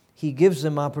 He gives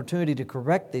them opportunity to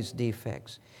correct these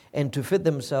defects and to fit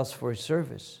themselves for His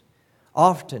service.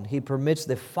 Often He permits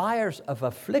the fires of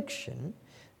affliction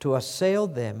to assail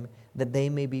them that they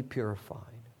may be purified.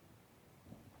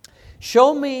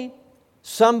 Show me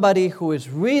somebody who is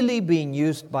really being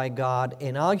used by God,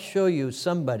 and I'll show you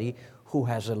somebody who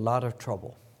has a lot of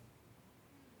trouble.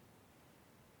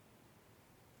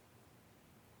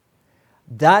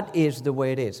 That is the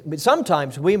way it is. But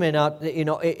sometimes we may not,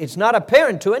 it's not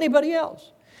apparent to anybody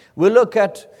else. We look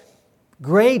at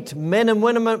great men and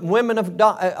women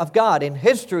of God in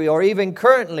history, or even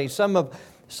currently, some of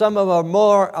our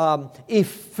more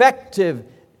effective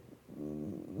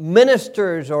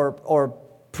ministers or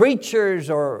preachers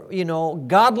or,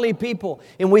 godly people,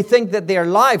 and we think that their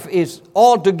life is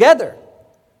all together.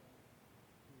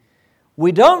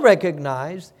 We don't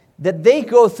recognize that they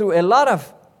go through a lot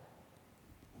of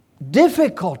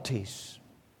difficulties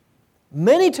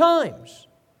many times.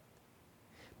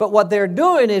 But what they're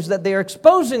doing is that they're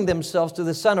exposing themselves to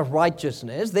the Son of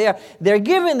Righteousness. They're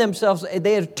giving themselves,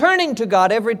 they are turning to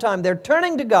God every time. They're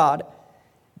turning to God.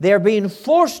 They're being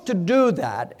forced to do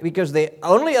that because the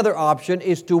only other option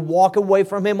is to walk away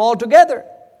from Him altogether.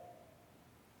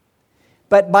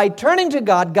 But by turning to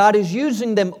God, God is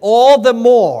using them all the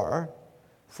more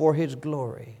for His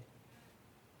glory.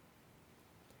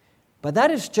 But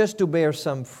that is just to bear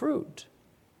some fruit.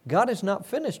 God is not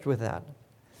finished with that.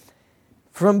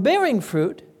 From bearing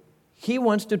fruit, He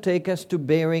wants to take us to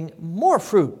bearing more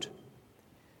fruit.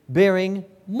 Bearing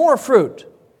more fruit.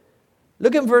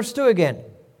 Look in verse 2 again.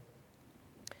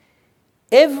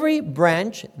 Every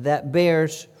branch that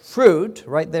bears fruit,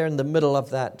 right there in the middle of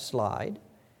that slide,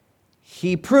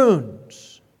 He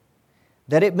prunes,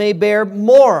 that it may bear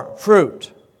more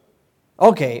fruit.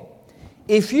 Okay,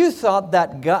 if you thought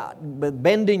that God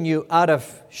bending you out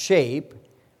of shape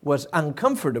was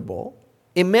uncomfortable,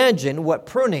 imagine what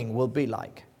pruning will be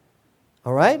like.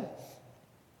 All right?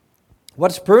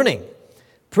 What's pruning?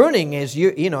 Pruning is,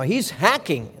 he's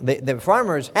hacking. The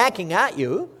farmer is hacking at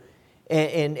you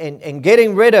and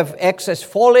getting rid of excess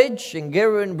foliage and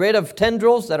getting rid of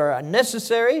tendrils that are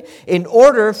unnecessary in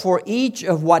order for each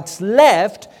of what's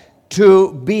left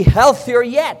to be healthier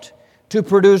yet, to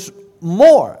produce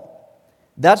more.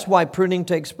 That's why pruning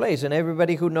takes place. And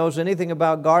everybody who knows anything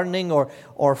about gardening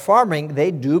or farming,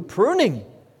 they do pruning.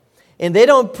 And they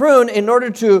don't prune in order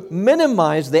to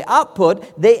minimize the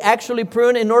output. They actually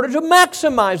prune in order to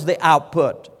maximize the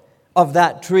output of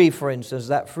that tree, for instance,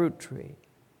 that fruit tree.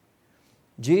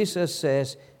 Jesus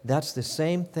says that's the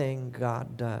same thing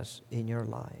God does in your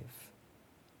life.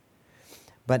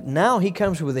 But now He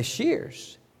comes with the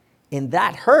shears, and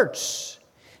that hurts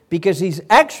because He's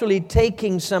actually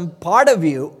taking some part of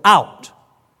you out.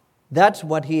 That's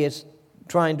what He is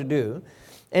trying to do.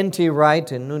 N.T.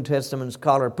 Wright, a New Testament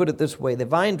scholar, put it this way: the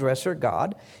vine dresser,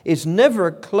 God, is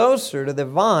never closer to the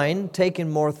vine, taking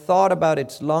more thought about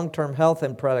its long-term health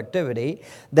and productivity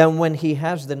than when He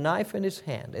has the knife in His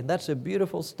hand. And that's a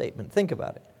beautiful statement. Think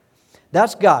about it.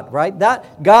 That's God, right?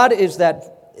 That God is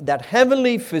that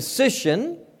heavenly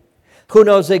physician who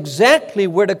knows exactly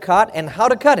where to cut and how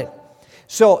to cut it.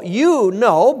 So you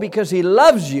know, because He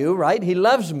loves you, right? He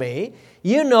loves me.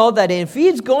 You know that if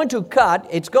He's going to cut,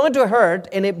 it's going to hurt,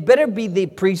 and it better be the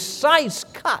precise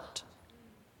cut,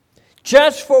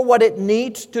 just for what it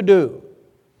needs to do.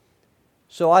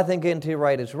 So I think N.T.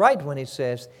 Wright is right when he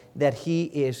says that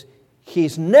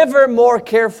he's never more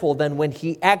careful than when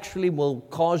He actually will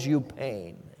cause you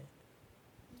pain.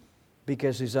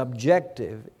 Because His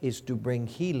objective is to bring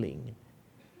healing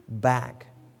back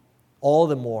all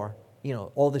the more,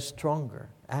 all the stronger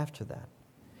after that.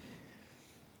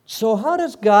 So how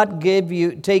does God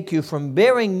take you from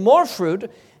bearing more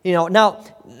fruit? Now,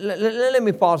 let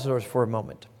me pause there for a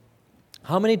moment.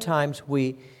 How many times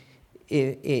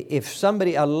if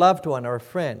somebody, a loved one or a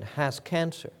friend, has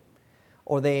cancer,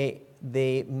 or they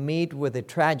meet with a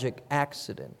tragic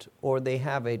accident, or they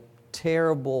have a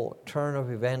terrible turn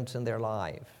of events in their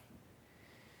life,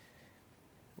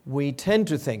 we tend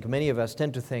to think, many of us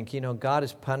tend to think, God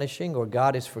is punishing, or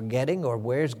God is forgetting, or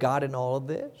where's God in all of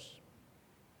this?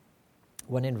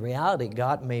 When in reality,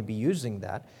 God may be using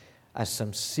that as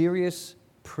some serious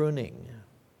pruning.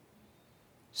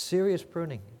 Serious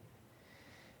pruning.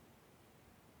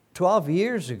 12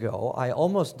 years ago, I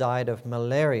almost died of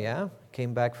malaria.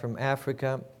 Came back from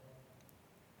Africa,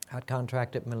 had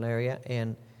contracted malaria,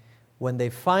 and when they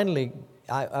finally,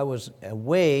 I was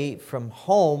away from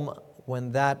home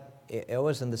when I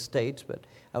was in the States, but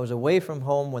I was away from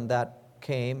home when that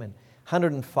came, and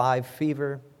 105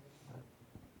 fever.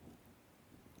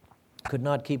 Could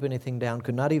not keep anything down,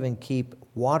 could not even keep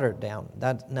water down.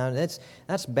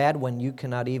 That's bad when you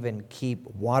cannot even keep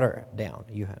water down.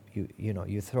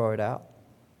 You throw it out.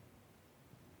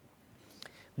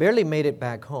 Barely made it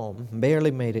back home.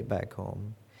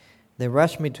 They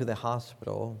rushed me to the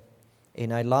hospital,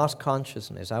 and I lost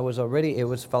consciousness. It was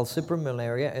falciparum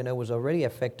malaria, and it was already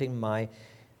affecting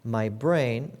my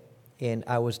brain, and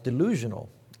I was delusional.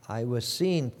 I was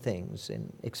seeing things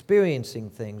and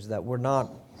experiencing things that were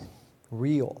not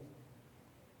real.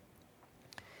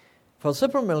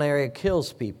 Falciparum malaria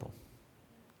kills people.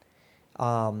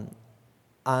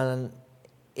 And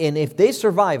if they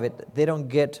survive it, they don't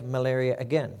get malaria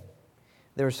again.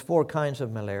 There's 4 kinds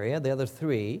of malaria. The other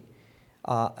 3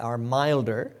 are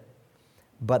milder,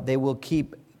 but they will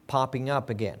keep popping up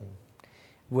again.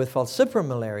 With falciparum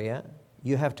malaria,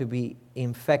 you have to be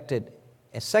infected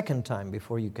a second time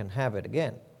before you can have it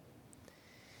again.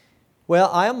 Well,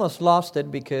 I almost lost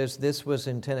it because this was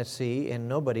in Tennessee and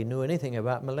nobody knew anything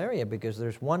about malaria because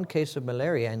there's 1 case of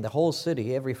malaria in the whole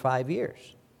city every 5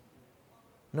 years.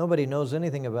 Nobody knows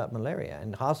anything about malaria,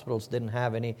 and hospitals didn't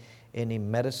have any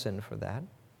medicine for that.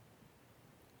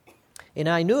 And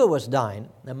I knew it was dying,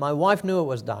 and my wife knew it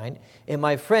was dying, and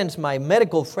my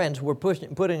medical friends were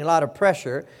putting a lot of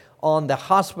pressure on the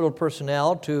hospital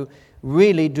personnel to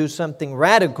really do something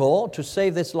radical to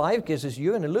save this life because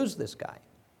you're going to lose this guy.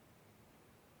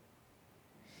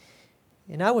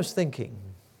 And I was thinking,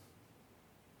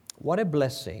 what a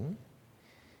blessing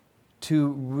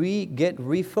to get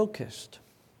refocused.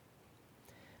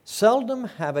 Seldom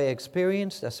have I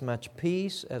experienced as much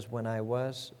peace as when I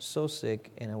was so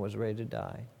sick and I was ready to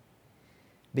die,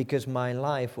 because my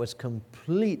life was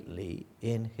completely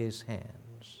in His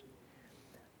hands.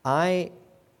 I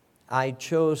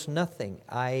chose nothing.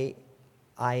 I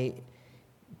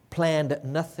planned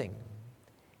nothing.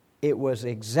 It was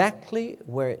exactly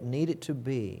where it needed to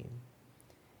be.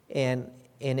 And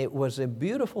it was a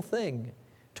beautiful thing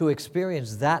to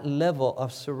experience that level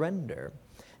of surrender.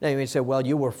 Now you may say, well,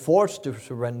 you were forced to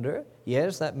surrender.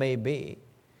 Yes, that may be.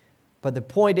 But the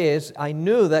point is, I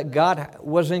knew that God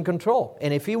was in control.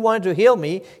 And if He wanted to heal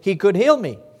me, He could heal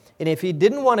me. And if He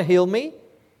didn't want to heal me,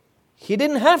 He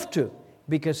didn't have to,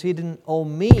 because He didn't owe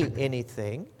me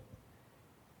anything.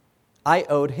 I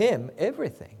owed Him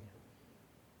everything.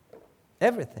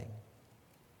 Everything.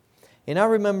 And I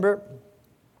remember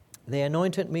they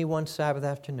anointed me one Sabbath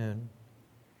afternoon.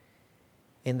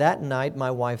 And that night, my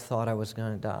wife thought I was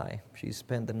going to die. She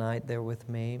spent the night there with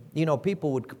me. You know,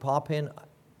 people would pop in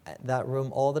that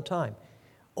room all the time.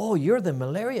 Oh, you're the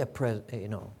malaria Are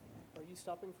you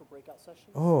stopping for breakout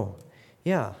sessions? Oh,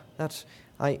 yeah.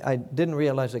 I didn't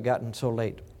realize it gotten so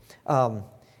late.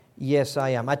 Yes, I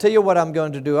am. I tell you what I'm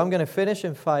going to do. I'm going to finish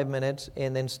in 5 minutes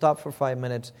and then stop for 5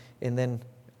 minutes and then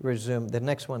resume. The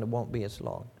next one won't be as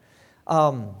long.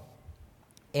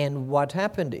 And what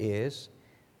happened is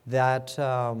that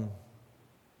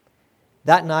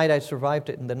that night I survived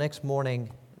it, and the next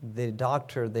morning the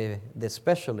doctor, the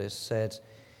specialist said,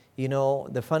 you know,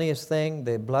 the funniest thing,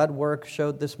 the blood work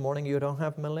showed this morning you don't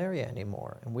have malaria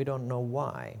anymore, and we don't know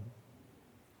why.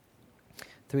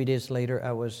 3 days later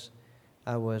I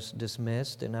was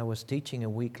dismissed, and I was teaching a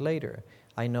week later.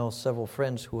 I know several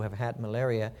friends who have had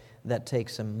malaria that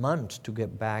takes a month to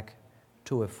get back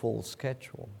to a full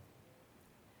schedule.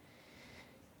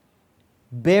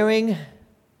 Bearing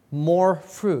more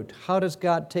fruit. How does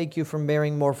God take you from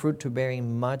bearing more fruit to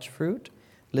bearing much fruit?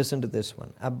 Listen to this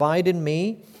one. Abide in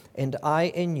me, and I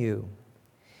in you.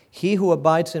 He who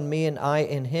abides in me and I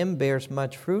in him bears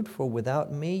much fruit, for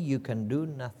without me you can do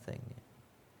nothing.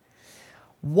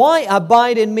 Why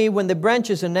abide in me when the branch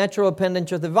is a natural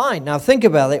appendage of the vine? Now think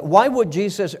about it. Why would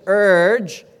Jesus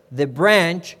urge the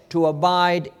branch to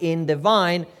abide in the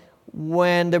vine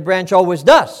when the branch always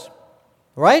does?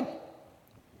 Right?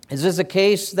 Is this a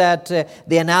case that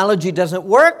the analogy doesn't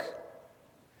work?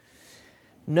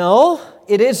 No,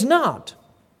 it is not.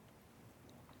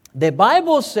 The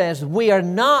Bible says we are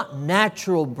not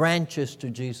natural branches to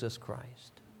Jesus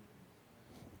Christ.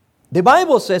 The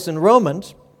Bible says in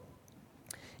Romans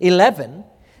 11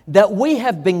 that we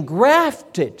have been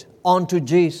grafted onto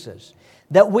Jesus,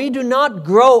 that we do not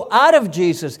grow out of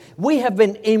Jesus. We have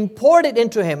been imported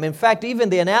into Him. In fact, even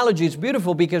the analogy is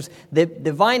beautiful because the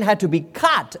vine had to be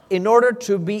cut in order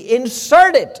to be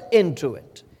inserted into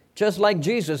it. Just like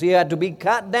Jesus, He had to be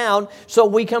cut down so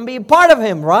we can be part of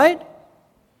Him, right?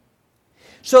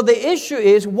 So the issue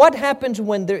is, what happens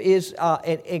when there is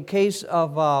a case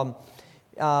of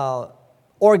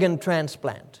organ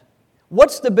transplant?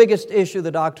 What's the biggest issue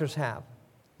the doctors have?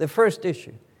 The first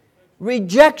issue.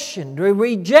 Rejection.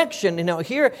 Rejection. You know,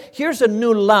 here's a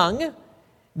new lung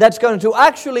that's going to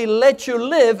actually let you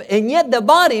live, and yet the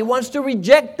body wants to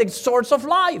reject the source of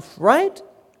life, right?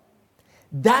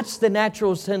 That's the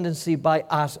natural tendency by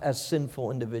us as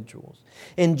sinful individuals.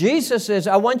 And Jesus says,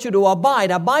 I want you to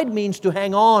abide. Abide means to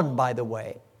hang on, by the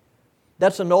way.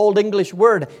 That's an old English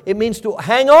word. It means to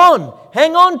hang on.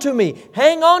 Hang on to me.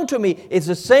 Hang on to me. It's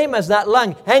the same as that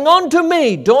lung. Hang on to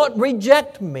me. Don't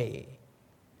reject me.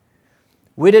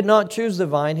 We did not choose the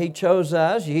vine. He chose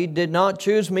us. He did not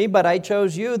choose me, but I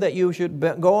chose you that you should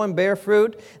go and bear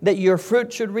fruit, that your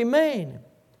fruit should remain.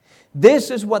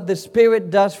 This is what the Spirit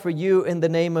does for you in the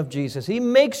name of Jesus. He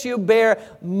makes you bear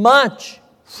much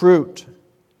fruit.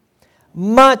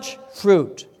 Much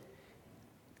fruit.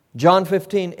 John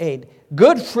 15:8.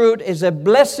 Good fruit is a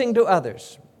blessing to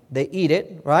others. They eat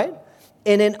it, right?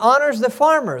 And it honors the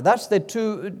farmer. That's the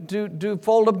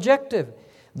twofold objective.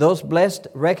 Those blessed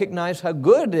recognize how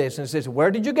good it is and says,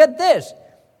 where did you get this?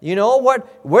 You know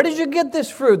what? Where did you get this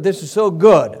fruit? This is so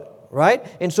good, right?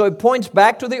 And so it points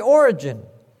back to the origin.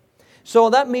 So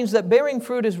that means that bearing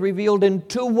fruit is revealed in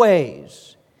two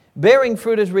ways. Bearing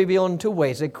fruit is revealed in two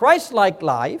ways. A Christ-like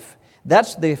life,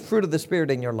 that's the fruit of the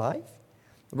Spirit in your life.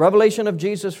 Revelation of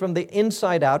Jesus from the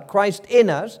inside out, Christ in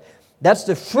us, that's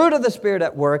the fruit of the Spirit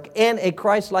at work, and a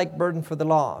Christ-like burden for the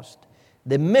lost.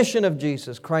 The mission of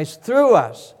Jesus, Christ through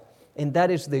us, and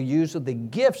that is the use of the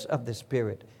gifts of the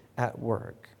Spirit at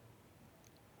work.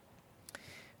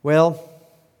 Well,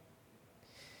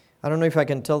 I don't know if I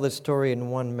can tell this story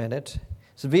in 1 minute.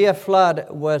 Svea Flood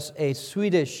was a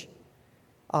Swedish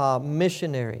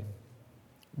missionary,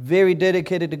 very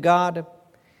dedicated to God.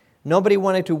 Nobody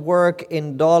wanted to work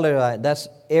in Dalarna. That's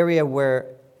area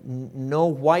where no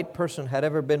white person had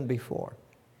ever been before.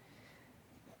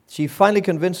 She finally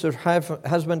convinced her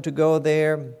husband to go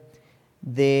there.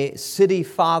 The city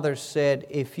father said,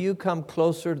 if you come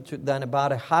closer than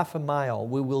about a half a mile,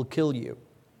 we will kill you.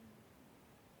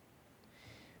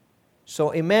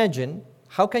 So imagine,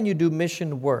 how can you do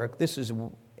mission work? This is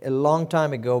a long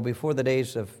time ago, before the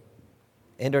days of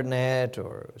internet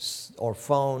or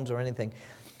phones or anything.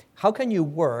 How can you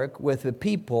work with the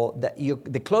people that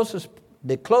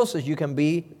the closest you can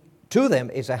be to them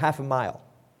is a half a mile?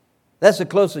 That's the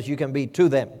closest you can be to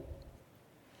them.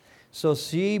 So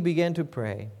she began to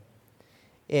pray.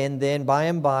 And then by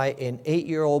and by, an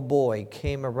 8-year-old boy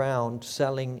came around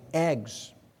selling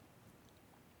eggs.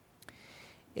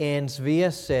 And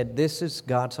Svea said, this is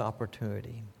God's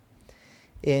opportunity.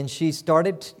 And she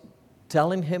started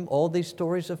telling him all these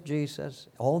stories of Jesus,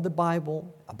 all the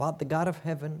Bible, about the God of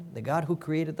heaven, the God who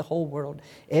created the whole world,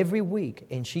 every week.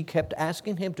 And she kept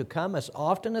asking him to come as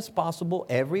often as possible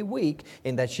every week,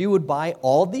 and that she would buy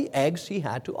all the eggs he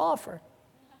had to offer.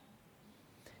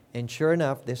 And sure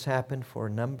enough, this happened for a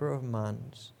number of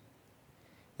months.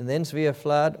 And then Svea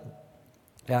Flood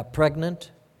got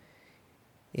pregnant.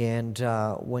 And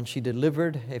when she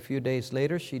delivered, a few days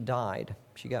later, she died.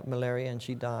 She got malaria and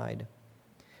she died.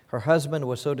 Her husband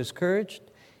was so discouraged,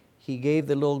 he gave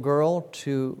the little girl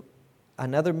to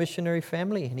another missionary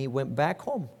family and he went back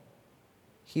home.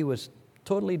 He was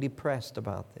totally depressed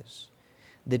about this.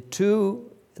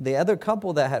 The other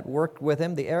couple that had worked with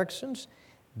him, the Ericksons,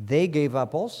 they gave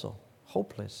up also,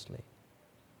 hopelessly.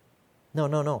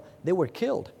 No. They were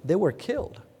killed.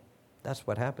 That's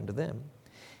what happened to them.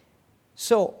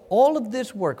 So all of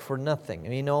this work for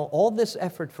nothing, all this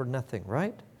effort for nothing,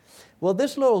 right? Well,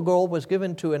 this little girl was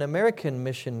given to an American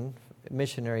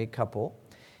missionary couple,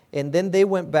 and then they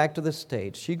went back to the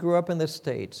States. She grew up in the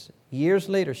States. Years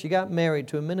later, she got married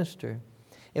to a minister,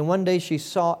 and one day she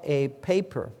saw a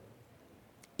paper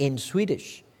in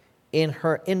Swedish in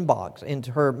her inbox, in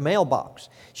her mailbox.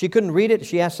 She couldn't read it.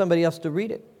 She asked somebody else to read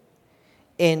it.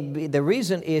 And the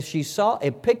reason is she saw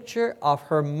a picture of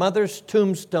her mother's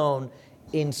tombstone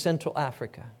in Central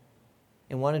Africa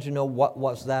and wanted to know what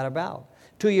was that about.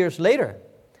 2 years later,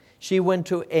 she went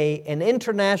to an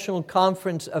international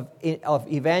conference of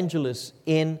evangelists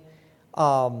in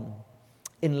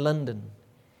London.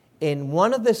 And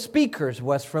one of the speakers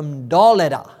was from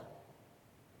Dalarna.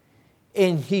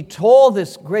 And he told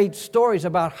this great stories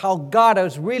about how God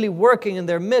was really working in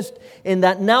their midst, and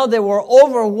that now there were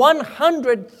over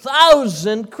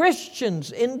 100,000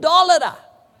 Christians in Dalarna.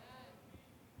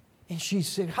 And she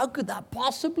said, how could that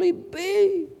possibly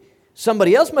be?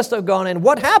 Somebody else must have gone in.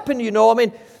 What happened,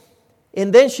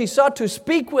 And then she sought to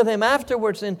speak with him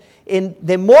afterwards. And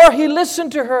the more he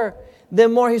listened to her, the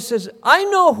more he says, I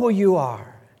know who you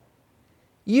are.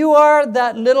 You are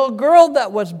that little girl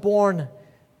that was born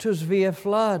to Svea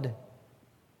Flood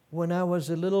when I was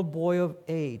a little boy of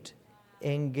 8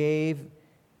 and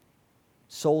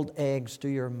sold eggs to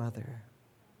your mother.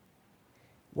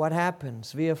 What happened?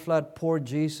 Svea Flood poured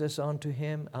Jesus onto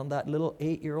him, on that little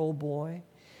 8-year-old boy.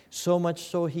 So much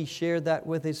so he shared that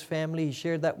with his family. He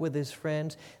shared that with his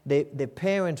friends. The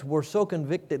parents were so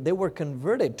convicted. They were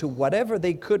converted to whatever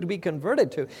they could be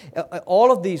converted to.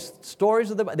 All of these stories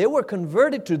of they were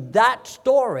converted to that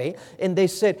story. And they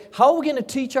said, how are we going to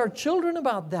teach our children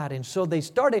about that? And so they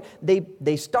started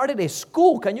a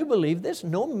school. Can you believe this?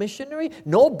 No missionary,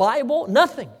 no Bible,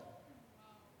 nothing.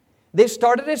 They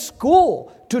started a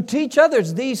school to teach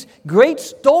others these great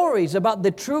stories about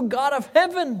the true God of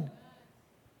heaven.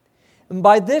 And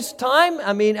by this time,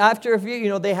 I mean, after a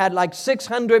few, they had like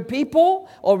 600 people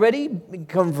already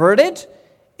converted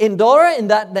in Dora,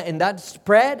 and that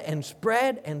spread and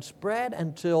spread and spread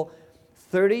until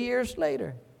 30 years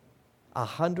later,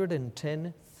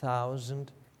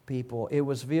 110,000 people. It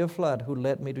was via flood who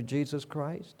led me to Jesus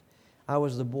Christ. I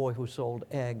was the boy who sold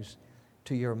eggs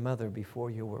to your mother before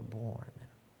you were born.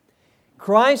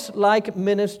 Christ-like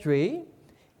ministry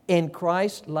and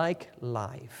Christ-like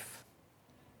life.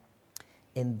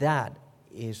 And that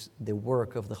is the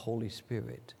work of the Holy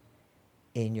Spirit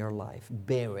in your life,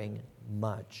 bearing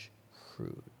much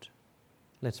fruit.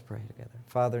 Let's pray together.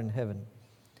 Father in heaven,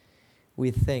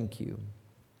 we thank you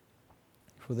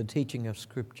for the teaching of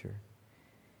Scripture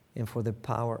and for the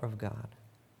power of God.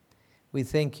 We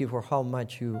thank you for how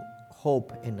much you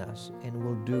hope in us and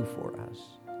will do for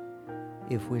us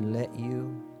if we let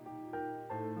you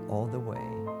all the way.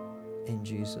 In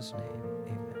Jesus' name,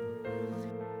 amen.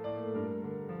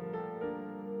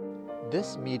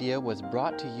 This media was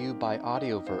brought to you by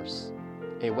Audioverse,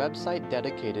 a website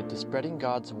dedicated to spreading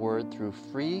God's Word through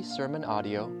free sermon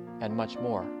audio and much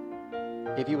more.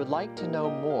 If you would like to know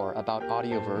more about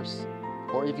Audioverse,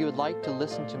 or if you would like to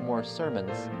listen to more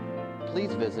sermons,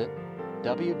 please visit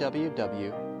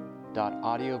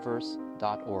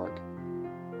www.audioverse.org.